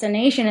a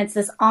destination. It's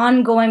this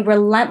ongoing,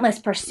 relentless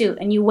pursuit.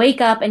 And you wake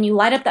up and you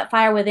light up that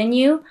fire within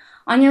you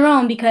on your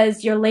own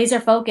because you're laser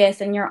focused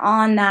and you're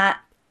on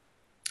that,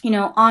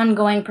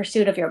 ongoing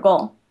pursuit of your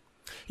goal.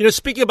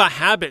 Speaking about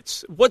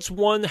habits, what's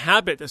one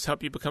habit that's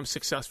helped you become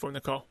successful,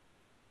 Nicole?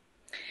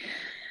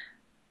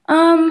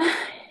 For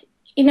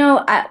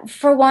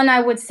one,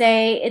 I would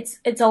say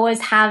it's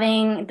always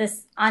having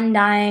this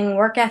undying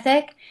work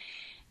ethic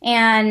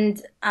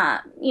and,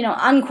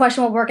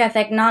 unquestionable work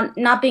ethic,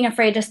 not being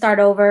afraid to start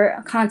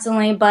over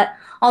constantly, but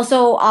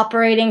also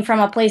operating from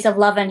a place of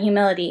love and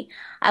humility.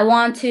 I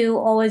want to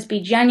always be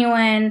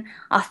genuine,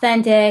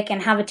 authentic,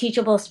 and have a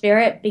teachable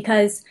spirit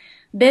because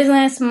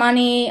business,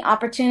 money,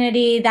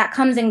 opportunity, that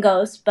comes and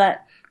goes,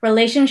 but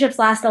relationships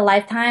last a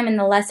lifetime, and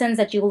the lessons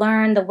that you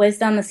learn, the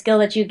wisdom, the skill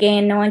that you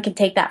gain, no one can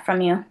take that from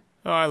you.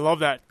 Oh, I love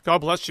that. God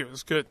bless you.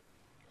 That's good.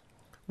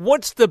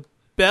 What's the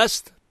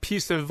best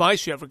piece of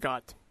advice you ever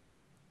got?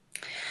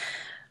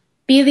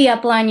 Be the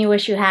upline you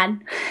wish you had.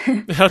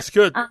 That's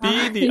good.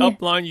 Be the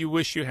upline you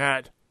wish you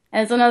had.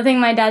 That's another thing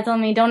my dad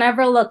told me. Don't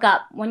ever look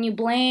up. When you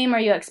blame or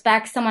you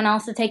expect someone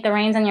else to take the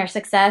reins on your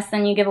success,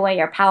 then you give away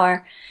your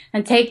power.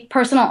 And take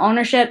personal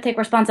ownership, take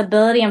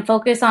responsibility, and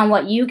focus on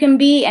what you can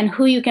be and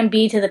who you can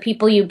be to the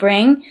people you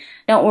bring.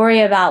 Don't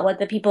worry about what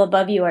the people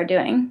above you are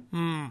doing.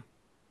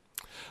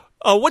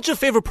 What's your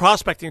favorite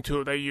prospecting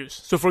tool that you use?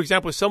 So, for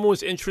example, if someone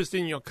was interested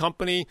in your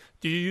company,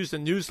 do you use the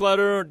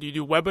newsletter? Do you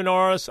do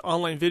webinars,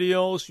 online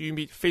videos? Do you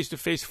meet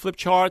face-to-face flip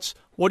charts?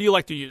 What do you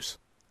like to use?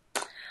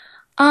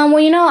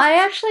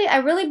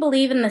 I really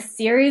believe in the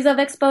series of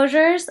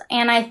exposures,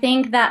 and I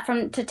think that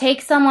to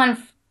take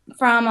someone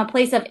from a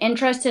place of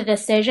interest to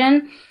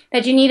decision,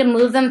 that you need to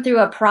move them through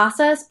a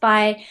process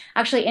by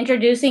actually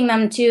introducing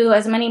them to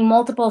as many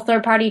multiple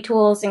third-party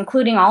tools,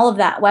 including all of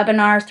that,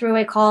 webinars,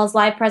 three-way calls,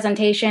 live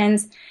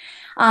presentations.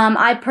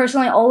 I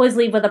personally always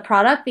leave with a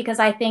product because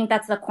I think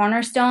that's the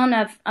cornerstone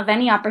of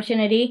any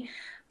opportunity.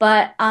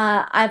 But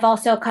I've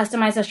also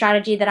customized a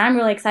strategy that I'm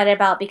really excited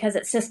about because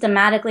it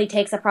systematically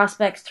takes a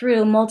prospect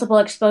through multiple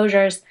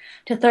exposures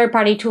to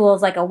third-party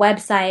tools like a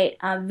website,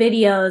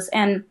 videos,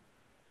 and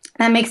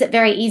That makes it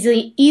very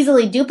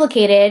easily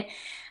duplicated.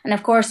 And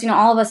of course,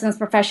 all of us in this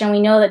profession, we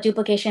know that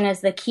duplication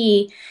is the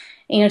key,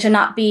 to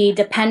not be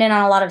dependent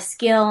on a lot of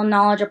skill,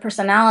 knowledge, or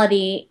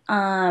personality,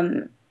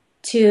 to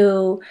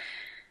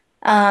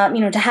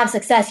have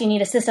success. You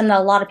need a system that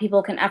a lot of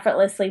people can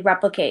effortlessly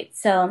replicate.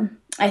 So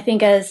I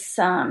think as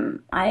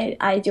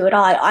I do it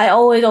all, I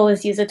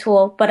always use a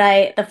tool,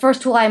 but the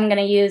first tool I'm going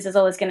to use is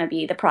always going to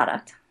be the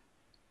product.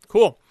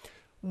 Cool.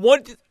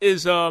 What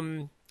is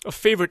a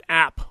favorite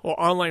app or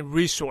online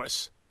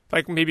resource,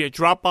 like maybe a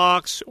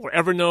Dropbox or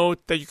Evernote,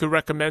 that you could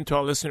recommend to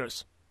our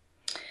listeners?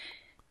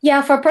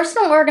 Yeah, for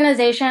personal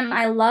organization,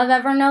 I love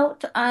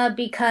Evernote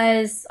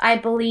because I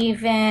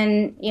believe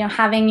in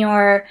having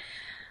your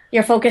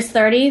focus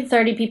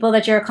 30 people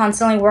that you're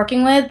constantly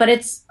working with, but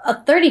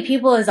 30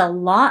 people is a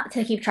lot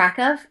to keep track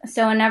of.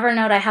 So in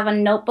Evernote, I have a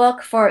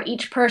notebook for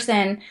each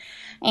person.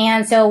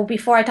 And so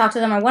before I talk to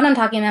them or when I'm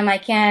talking to them, I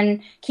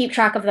can keep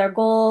track of their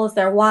goals,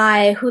 their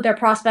why, who their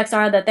prospects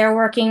are that they're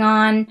working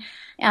on,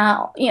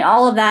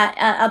 all of that.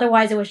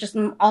 Otherwise, it was just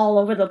all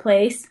over the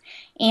place.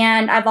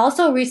 And I've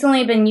also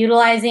recently been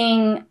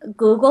utilizing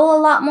Google a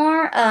lot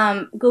more,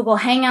 Google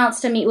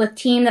Hangouts to meet with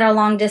team that are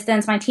long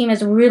distance. My team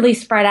is really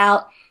spread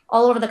out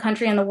all over the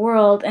country and the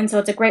world. And so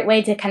it's a great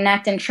way to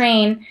connect and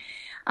train,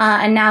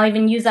 and now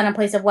even use that in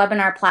place of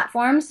webinar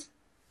platforms.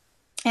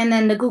 And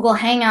then the Google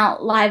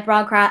Hangout live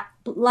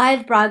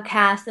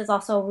broadcast is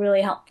also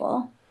really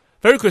helpful.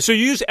 Very cool. So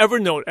you use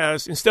Evernote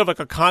as, instead of like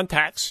a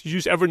contacts, you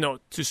use Evernote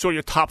to sort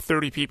your top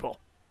 30 people.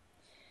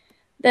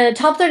 The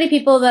top 30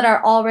 people that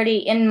are already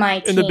in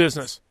my team. In the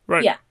business,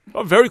 right? Yeah.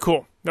 Oh, very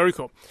cool. Very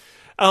cool.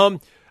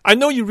 I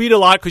know you read a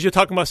lot because you're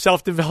talking about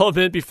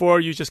self-development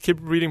before you just keep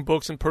reading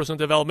books and personal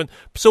development.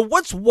 So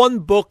what's one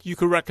book you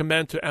could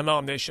recommend to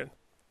MLM Nation?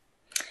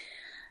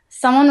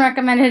 Someone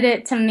recommended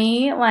it to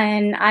me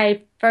when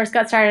I first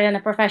got started in the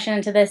profession,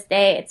 and to this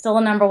day, it's still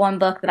the number one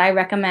book that I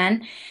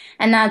recommend.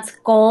 And that's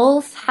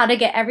Goals, How to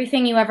Get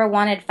Everything You Ever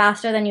Wanted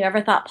Faster Than You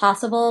Ever Thought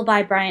Possible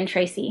by Brian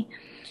Tracy.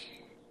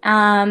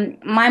 My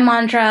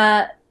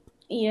mantra,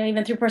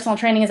 even through personal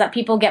training, is that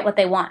people get what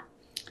they want.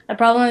 The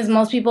problem is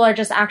most people are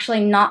just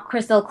actually not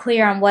crystal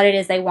clear on what it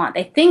is they want.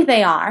 They think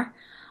they are,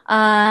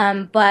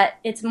 but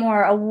it's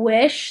more a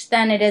wish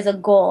than it is a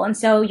goal. And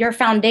so your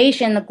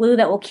foundation, the glue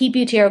that will keep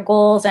you to your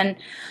goals and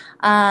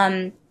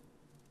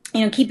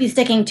keep you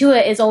sticking to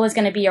it, is always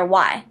going to be your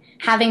why.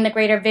 Having the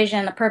greater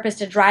vision, the purpose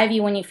to drive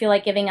you when you feel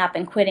like giving up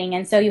and quitting.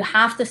 And so you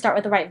have to start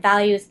with the right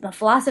values, the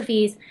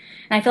philosophies.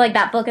 And I feel like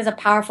that book is a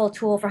powerful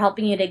tool for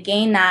helping you to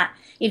gain that.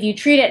 If you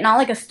treat it not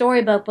like a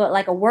storybook, but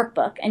like a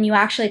workbook, and you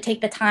actually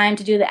take the time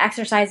to do the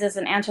exercises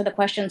and answer the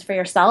questions for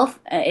yourself,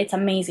 it's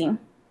amazing.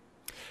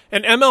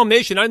 And MLM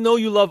Nation, I know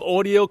you love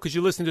audio because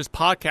you listen to this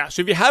podcast.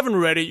 So if you haven't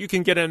already, you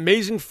can get an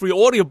amazing free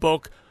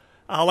audiobook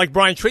like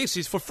Brian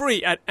Tracy's for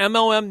free at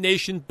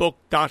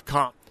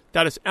MLMNationBook.com.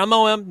 That is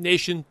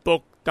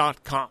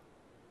MLMNationBook.com.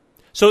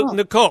 So,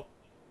 Nicole,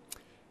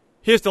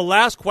 here's the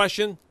last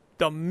question,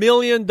 the $1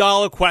 million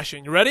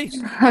question. You ready?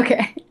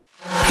 Okay.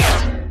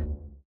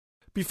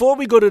 Before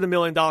we go to the $1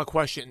 million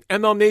question,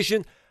 MLM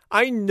Nation,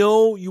 I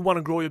know you want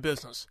to grow your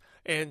business,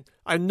 and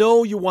I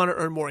know you want to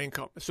earn more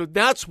income. So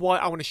that's why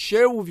I want to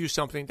share with you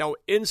something that will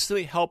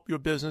instantly help your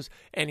business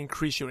and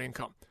increase your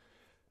income.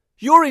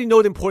 You already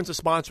know the importance of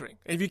sponsoring.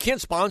 And if you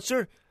can't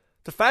sponsor,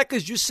 the fact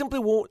is you simply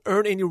won't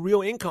earn any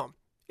real income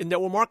in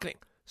network marketing.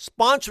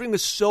 Sponsoring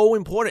is so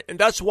important, and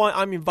that's why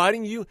I'm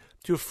inviting you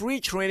to a free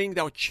training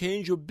that will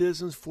change your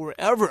business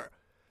forever.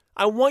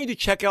 I want you to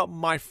check out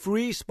my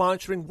free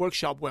sponsoring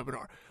workshop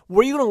webinar,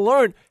 where you're going to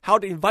learn how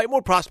to invite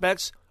more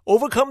prospects,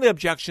 overcome the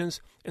objections,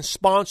 and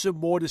sponsor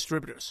more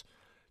distributors.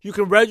 You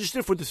can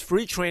register for this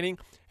free training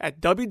at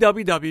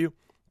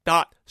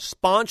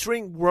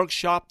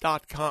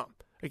www.sponsoringworkshop.com.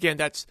 Again,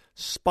 that's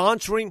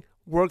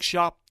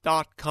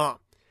sponsoringworkshop.com.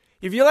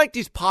 If you like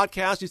these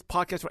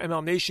podcasts from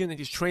MLM Nation and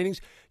these trainings,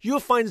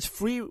 you'll find this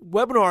free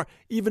webinar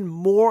even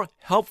more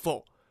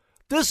helpful.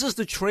 This is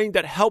the training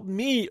that helped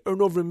me earn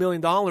over $1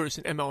 million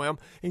in MLM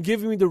and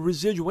giving me the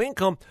residual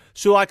income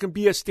so I can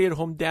be a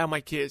stay-at-home dad with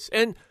my kids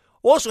and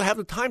also have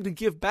the time to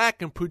give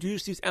back and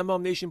produce these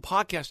MLM Nation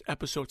podcast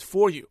episodes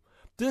for you.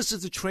 This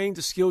is the training,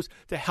 the skills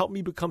that help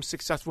me become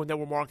successful in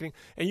network marketing,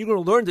 and you're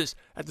going to learn this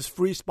at this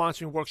free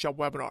sponsoring workshop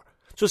webinar.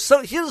 So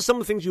here's some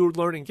of the things you'll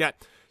learn and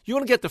get. You're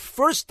going to get the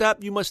first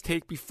step you must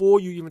take before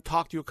you even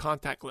talk to your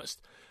contact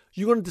list.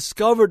 You're going to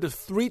discover the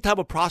 3 types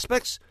of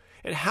prospects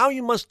and how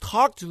you must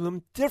talk to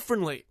them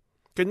differently.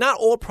 Because not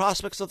all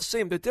prospects are the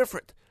same. They're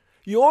different.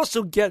 You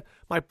also get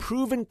my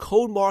proven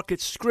cold market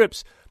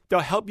scripts that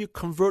will help you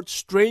convert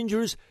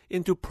strangers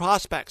into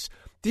prospects.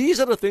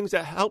 These are the things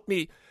that help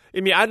me. I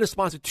didn't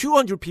sponsor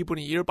 200 people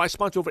in a year, but I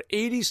sponsored over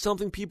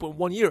 80-something people in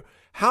 1 year.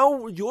 How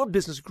would your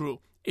business grow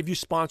if you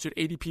sponsored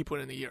 80 people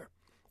in a year?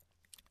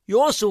 You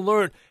also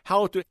learn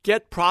how to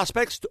get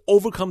prospects to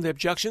overcome the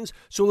objections.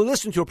 So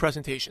listen to your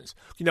presentations.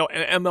 An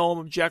MLM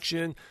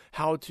objection,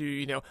 how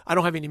to, I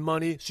don't have any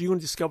money. So you're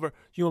going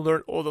to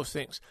learn all those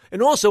things.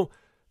 And also,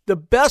 the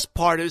best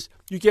part is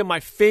you get my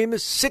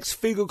famous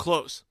 6-figure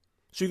close.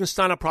 so you can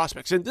sign up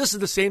prospects. And this is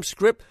the same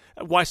script,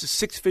 why it's a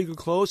six-figure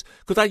close,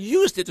 because I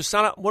used it to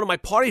sign up one of my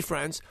party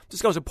friends.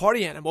 This guy was a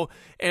party animal,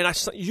 and I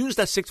used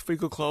that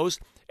six-figure close,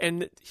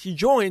 and he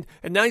joined,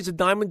 and now he's a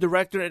diamond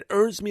director and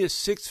earns me a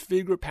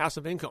six-figure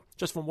passive income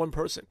just from one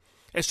person.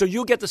 And so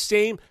you'll get the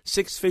same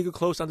six-figure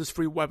close on this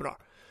free webinar.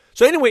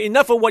 So anyway,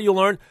 enough of what you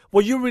learned.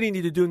 What you really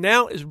need to do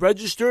now is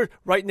register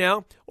right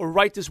now or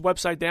write this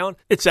website down.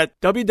 It's at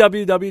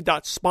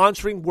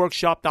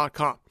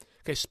www.sponsoringworkshop.com.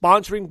 Okay,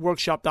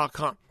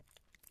 sponsoringworkshop.com.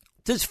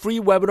 This free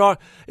webinar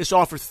is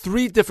offered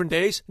 3 different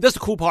days. That's the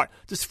cool part.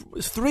 This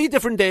is 3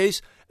 different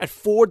days at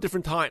 4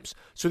 different times.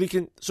 So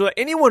that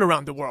anyone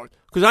around the world,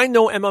 because I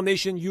know ML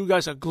Nation, you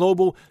guys are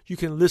global, you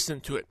can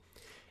listen to it.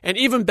 And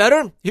even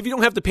better, if you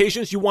don't have the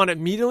patience, you want it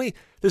immediately,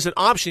 there's an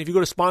option. If you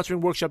go to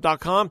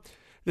sponsoringworkshop.com,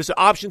 there's an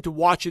option to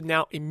watch it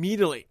now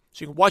immediately.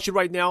 So you can watch it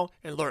right now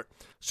and learn.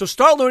 So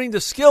start learning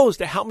the skills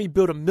that help me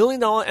build $1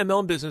 million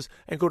MLM business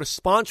and go to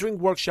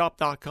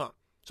sponsoringworkshop.com.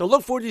 So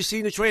look forward to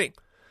seeing the training.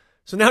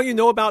 So now you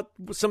know about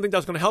something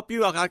that's going to help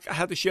you. I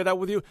have to share that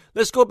with you.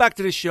 Let's go back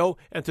to the show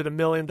and to the $1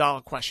 million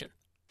question.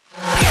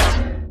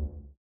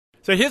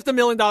 So here's the $1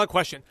 million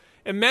question.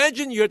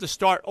 Imagine you had to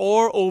start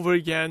all over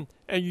again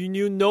and you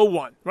knew no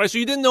one, right? So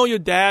you didn't know your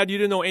dad, you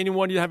didn't know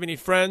anyone, you didn't have any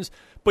friends,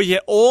 but you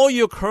had all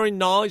your current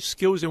knowledge,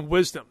 skills, and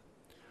wisdom.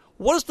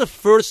 What is the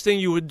first thing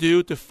you would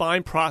do to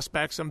find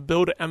prospects and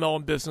build an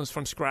MLM business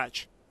from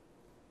scratch?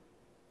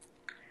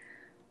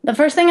 The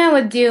first thing I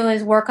would do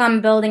is work on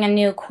building a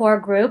new core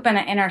group and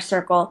an inner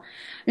circle.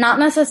 Not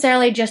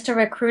necessarily just to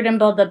recruit and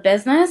build the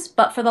business,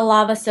 but for the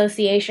law of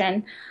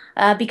association.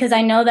 Because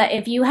I know that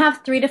if you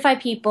have 3 to 5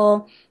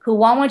 people who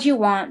want what you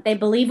want, they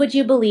believe what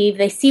you believe,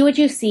 they see what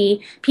you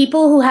see,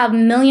 people who have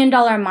 $1 million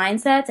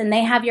mindsets and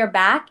they have your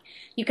back,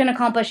 you can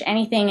accomplish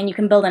anything and you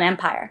can build an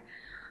empire.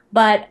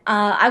 But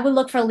I would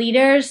look for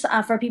leaders,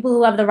 for people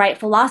who have the right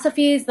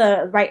philosophies,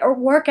 the right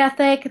work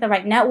ethic, the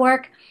right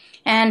network.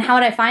 And how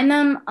would I find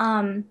them?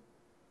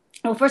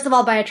 Well, first of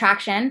all, by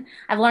attraction.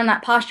 I've learned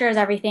that posture is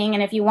everything.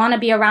 And if you want to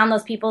be around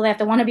those people, they have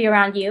to want to be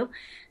around you.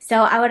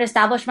 So I would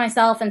establish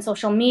myself in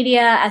social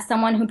media as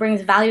someone who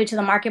brings value to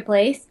the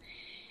marketplace.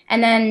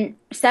 And then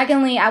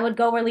secondly, I would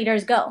go where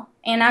leaders go.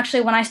 And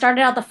actually, when I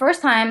started out the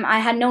first time, I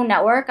had no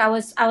network. I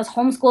was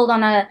homeschooled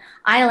on an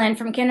island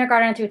from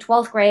kindergarten through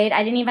 12th grade.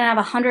 I didn't even have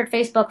 100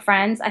 Facebook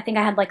friends. I think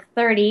I had like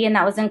 30, and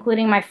that was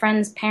including my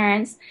friends'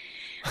 parents.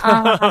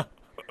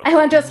 I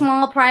went to a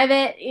small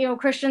private,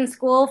 Christian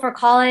school for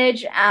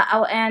college,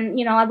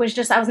 and I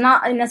was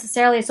not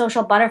necessarily a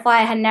social butterfly.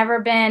 I had never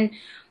been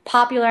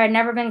popular. I'd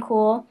never been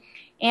cool.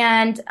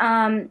 And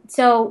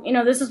so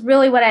this is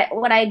really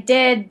what I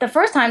did the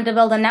first time to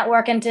build a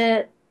network and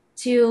to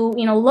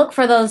look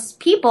for those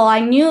people. I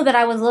knew that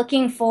I was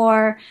looking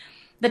for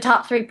the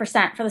top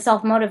 3%, for the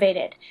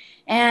self-motivated.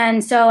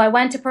 And so I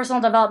went to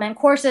personal development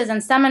courses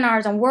and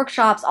seminars and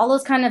workshops, all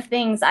those kind of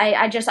things.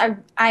 I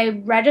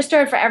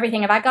registered for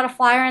everything. If I got a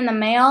flyer in the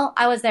mail,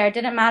 I was there. It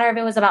didn't matter if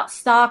it was about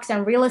stocks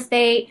and real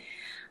estate.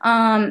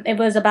 It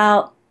was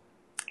about,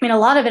 a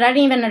lot of it I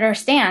didn't even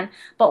understand.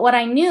 But what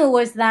I knew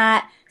was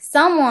that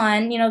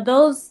someone,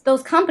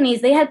 those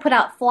companies, they had put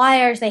out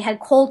flyers, they had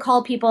cold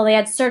called people, they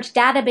had searched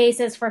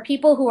databases for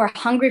people who are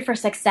hungry for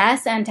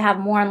success and to have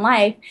more in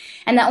life,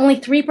 and that only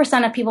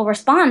 3% of people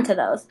respond to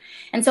those.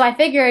 And so I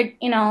figured,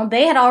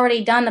 they had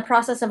already done the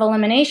process of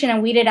elimination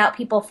and weeded out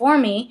people for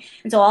me,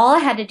 and so all I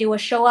had to do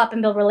was show up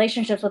and build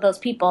relationships with those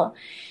people.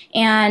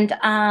 And,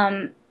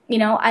 I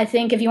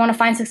think if you want to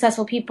find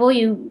successful people,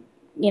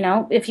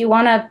 if you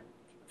want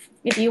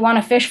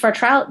to fish for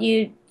trout,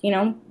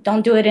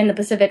 don't do it in the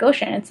Pacific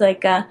Ocean. It's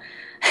like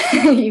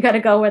you got to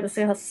go where the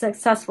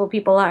successful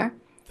people are.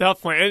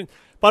 Definitely. And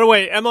by the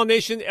way, ML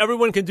Nation,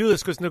 everyone can do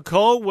this because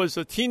Nicole was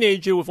a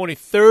teenager with only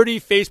 30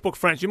 Facebook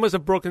friends. You must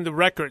have broken the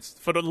records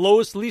for the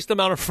least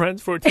amount of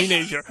friends for a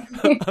teenager.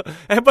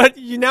 But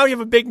now you have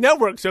a big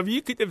network. So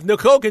if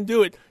Nicole can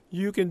do it,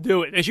 you can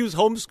do it. And she was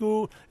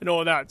homeschooled and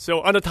all that.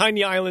 So on a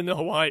tiny island in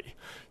Hawaii.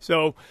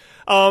 So,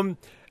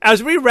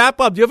 as we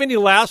wrap up, do you have any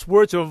last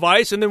words of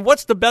advice? And then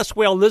what's the best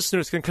way our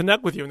listeners can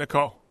connect with you,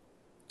 Nicole?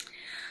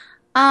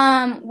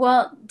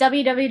 Well,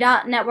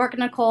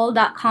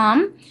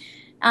 www.networknicole.com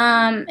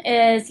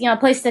is a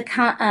place to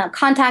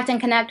contact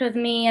and connect with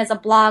me, as a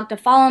blog to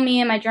follow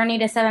me in my journey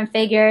to 7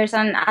 figures,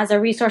 and as a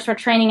resource for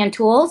training and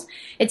tools.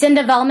 It's in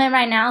development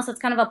right now, so it's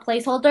kind of a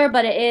placeholder,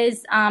 but it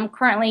is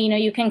currently,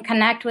 you can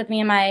connect with me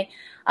in my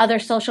other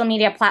social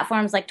media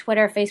platforms like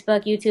Twitter,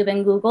 Facebook, YouTube,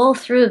 and Google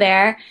through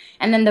there,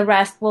 and then the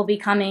rest will be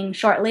coming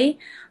shortly.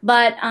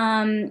 But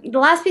the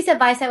last piece of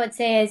advice I would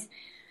say is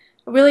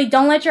really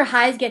don't let your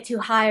highs get too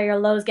high or your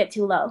lows get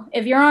too low.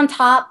 If you're on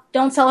top,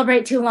 don't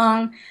celebrate too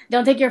long.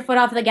 Don't take your foot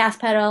off the gas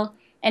pedal.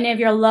 And if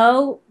you're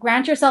low,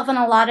 grant yourself an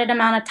allotted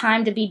amount of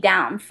time to be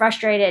down,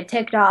 frustrated,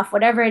 ticked off,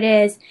 whatever it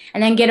is,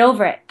 and then get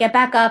over it. Get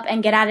back up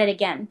and get at it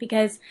again,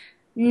 because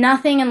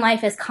nothing in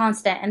life is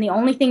constant, and the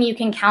only thing you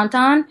can count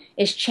on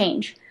is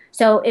change.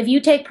 So if you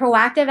take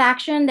proactive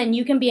action, then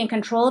you can be in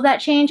control of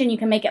that change and you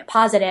can make it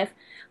positive.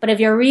 But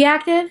if you're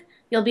reactive,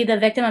 you'll be the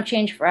victim of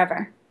change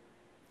forever.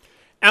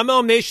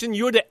 MLM Nation,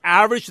 you're the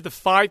average of the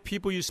 5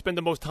 people you spend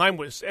the most time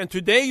with. And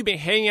today you've been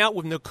hanging out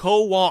with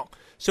Nicole Wong.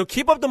 So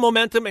keep up the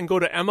momentum and go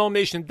to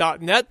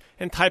MLMNation.net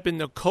and type in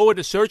Nicole at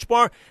the search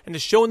bar, and the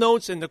show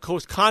notes and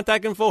Nicole's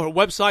contact info, her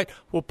website,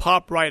 will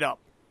pop right up.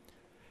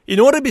 In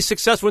order to be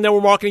successful in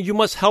network marketing, you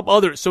must help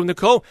others. So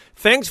Nicole,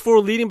 thanks for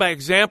leading by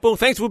example.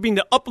 Thanks for being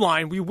the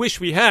upline we wish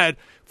we had,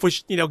 for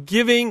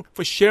giving,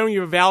 for sharing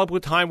your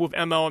valuable time with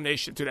MLM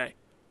Nation today.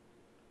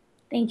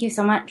 Thank you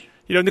so much.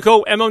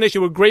 Nicole, MLM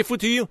Nation, we're grateful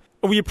to you,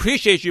 and we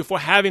appreciate you for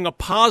having a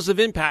positive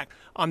impact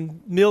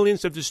on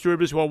millions of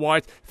distributors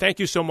worldwide. Thank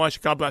you so much.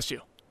 God bless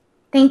you.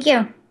 Thank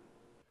you.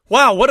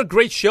 Wow, what a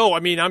great show. I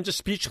mean, I'm just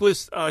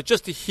speechless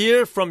just to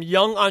hear from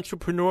young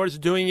entrepreneurs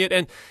doing it.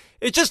 And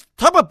it just,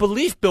 talk about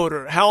belief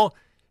builder, how,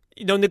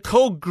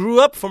 Nicole grew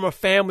up from a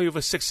family of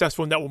a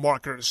successful network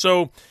marketer.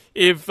 So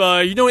if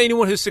you know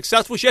anyone who's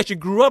successful, she actually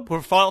grew up,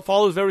 her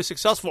father was very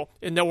successful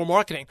in network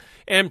marketing.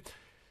 And,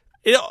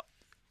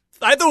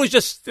 I thought it was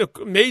just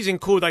amazing,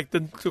 cool, like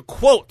the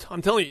quote.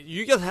 I'm telling you,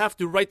 you just have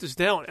to write this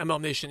down,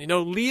 MLM Nation.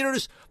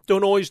 Leaders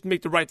don't always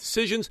make the right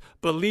decisions,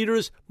 but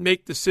leaders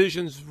make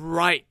decisions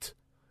right.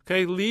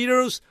 Okay,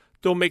 leaders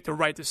don't make the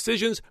right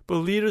decisions, but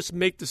leaders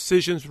make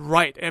decisions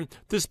right. And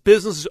this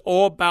business is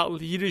all about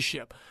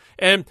leadership.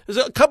 And there's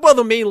a couple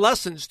other main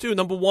lessons, too.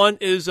 Number one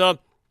is,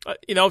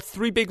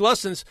 3 big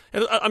lessons.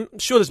 And I'm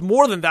sure there's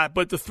more than that,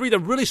 but the 3 that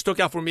really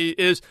stuck out for me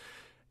is,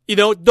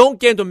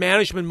 don't get into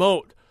management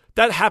mode.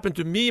 That happened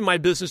to me in my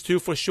business too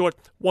for a short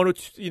a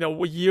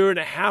year and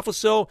a half or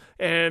so.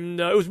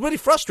 And it was really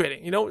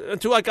frustrating,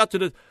 until I got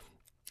to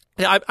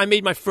I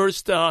made my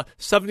first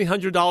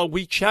 $1,700 a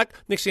week check.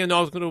 Next thing I know,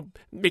 I was going to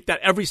make that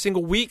every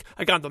single week.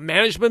 I got into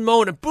management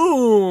mode and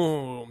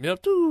boom,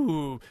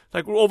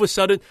 like all of a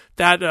sudden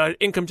that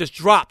income just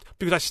dropped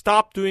because I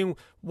stopped doing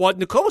what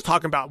Nicole was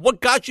talking about. What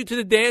got you to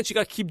the dance? You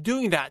got to keep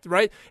doing that,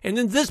 right? And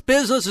then this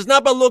business is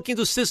not about looking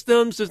to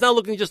systems. It's not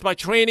looking just about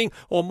training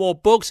or more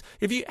books.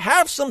 If you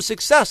have some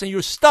success and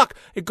you're stuck,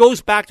 it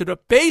goes back to the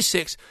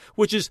basics,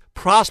 which is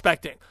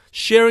prospecting,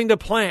 sharing the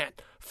plan,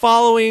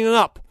 following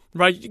up.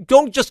 Right?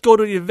 Don't just go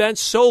to the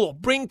events solo.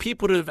 Bring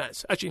people to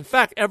events. Actually, in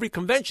fact, every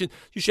convention,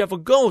 you should have a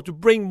goal to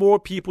bring more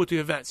people to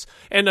events.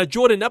 And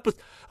Jordan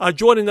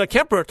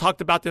Kemper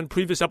talked about that in a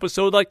previous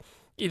episode,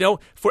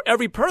 for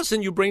every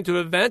person you bring to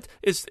an event,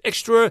 it's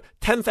extra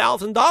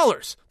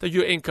 $10,000 that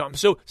your income.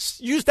 So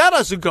use that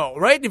as a goal,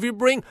 right? If you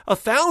bring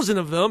 1,000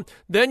 of them,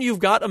 then you're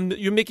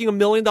making $1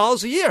 million a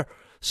year.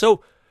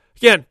 So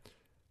again,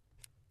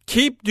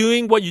 keep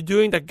doing what you're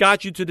doing that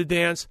got you to the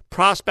dance.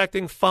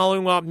 Prospecting,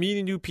 following up,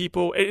 meeting new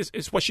people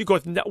is what she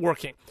calls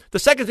networking. The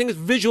second thing is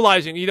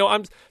visualizing.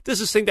 This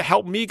is the thing that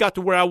helped me got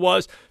to where I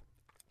was.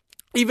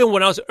 Even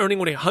when I was earning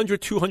only $100,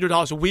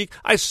 $200 a week,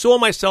 I saw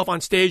myself on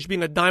stage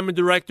being a diamond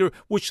director,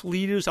 which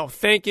leaders I was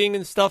thanking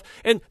and stuff.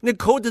 And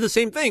Nicole did the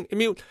same thing. I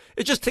mean,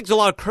 it just takes a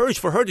lot of courage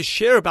for her to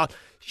share about.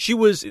 She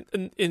was,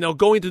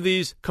 going to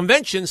these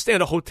conventions, staying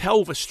at a hotel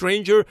with a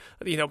stranger,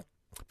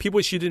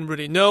 people she didn't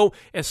really know,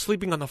 and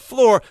sleeping on the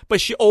floor, but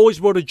she always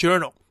wrote a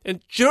journal.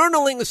 And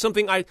journaling is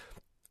something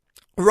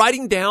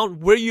writing down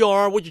where you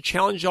are, what your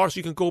challenges are, so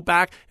you can go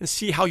back and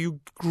see how you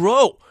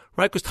grow,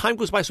 right? Because time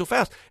goes by so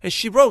fast. And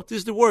she wrote,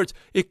 these are the words,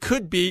 it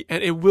could be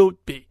and it will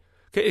be.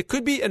 Okay, it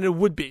could be and it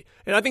would be.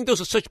 And I think those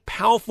are such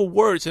powerful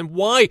words. And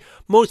why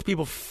most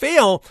people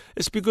fail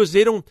is because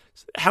they don't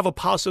have a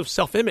positive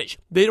self-image.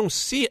 They don't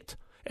see it.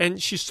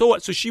 And she saw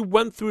it. So she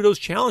went through those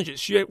challenges.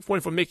 She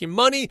went from making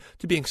money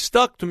to being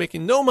stuck to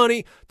making no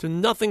money to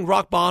nothing,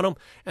 rock bottom.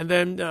 And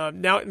then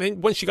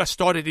when she got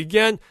started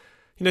again,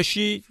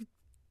 she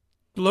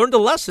learned the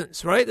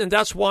lessons, right? And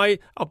that's why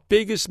our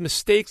biggest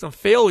mistakes and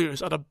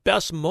failures are the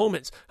best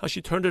moments, how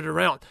she turned it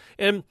around.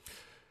 And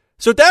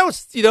so that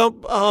was,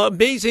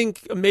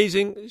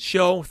 amazing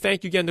show.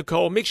 Thank you again,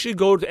 Nicole. Make sure you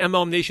go to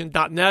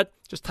MLMNation.net.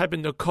 Just type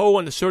in Nicole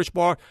on the search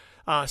bar.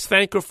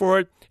 Thank her for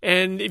it.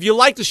 And if you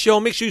like the show,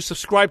 make sure you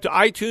subscribe to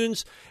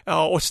iTunes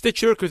or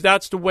Stitcher, because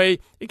that's the way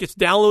it gets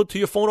downloaded to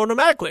your phone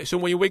automatically. So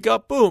when you wake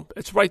up, boom,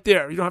 it's right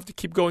there. You don't have to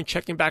keep going,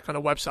 checking back on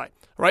the website.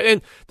 Right?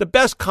 And the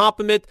best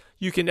compliment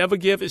you can ever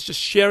give is just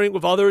sharing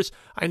with others.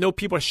 I know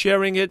people are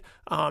sharing it.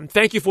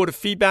 Thank you for the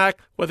feedback,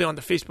 whether on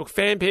the Facebook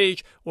fan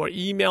page or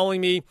emailing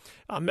me,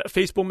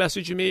 Facebook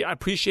messaging me. I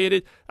appreciate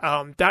it.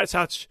 That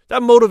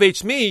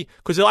motivates me,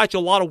 because there's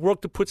actually a lot of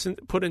work to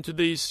put into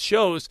these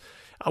shows.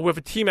 We have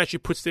a team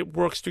actually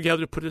works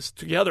together to put this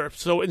together.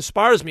 So it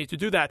inspires me to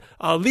do that.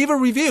 Leave a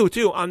review,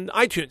 too, on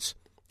iTunes.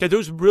 Okay,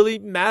 those really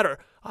matter.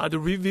 The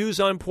reviews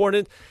are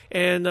important.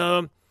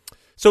 And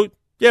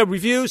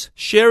reviews,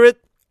 share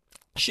it.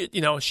 Share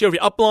your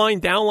upline,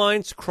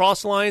 downlines,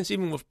 cross lines,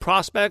 even with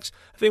prospects.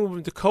 I think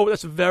with Nicole,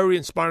 that's a very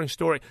inspiring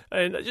story.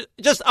 And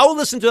I will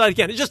listen to that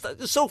again.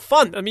 It's so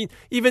fun. I mean,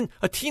 even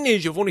a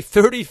teenager with only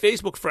 30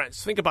 Facebook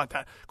friends. Think about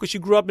that. Because she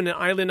grew up in an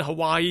island in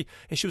Hawaii,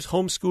 and she was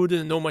homeschooled and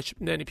didn't know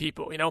many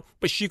people,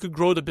 but she could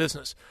grow the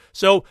business.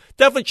 So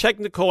definitely check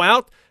Nicole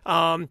out.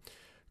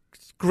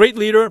 Great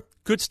leader,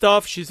 good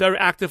stuff. She's very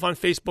active on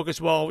Facebook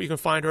as well. You can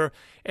find her.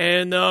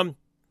 And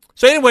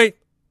so anyway,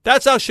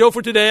 That's our show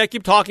for today. I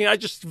keep talking. I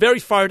just very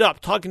fired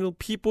up, talking to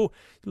people,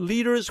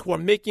 leaders who are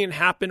making it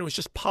happen with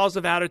just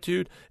positive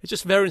attitude. It's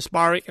just very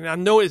inspiring, and I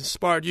know it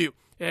inspired you.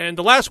 And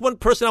the last one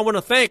person I want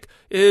to thank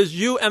is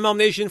you, MLM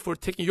Nation, for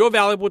taking your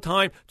valuable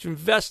time to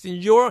invest in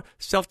your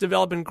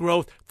self-development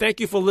growth. Thank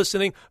you for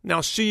listening.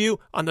 Now see you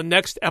on the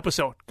next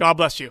episode. God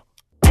bless you.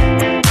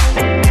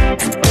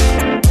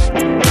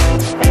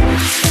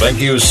 Thank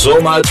you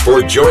so much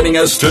for joining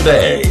us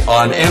today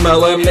on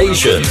MLM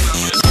Nation.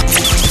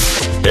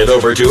 Head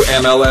over to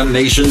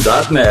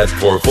MLMNation.net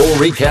for full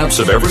recaps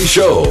of every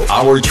show,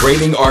 our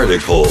training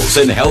articles,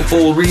 and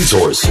helpful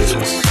resources.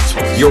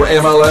 Your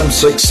MLM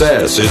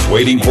success is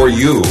waiting for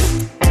you.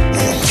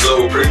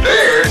 So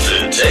prepare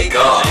to take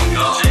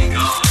off.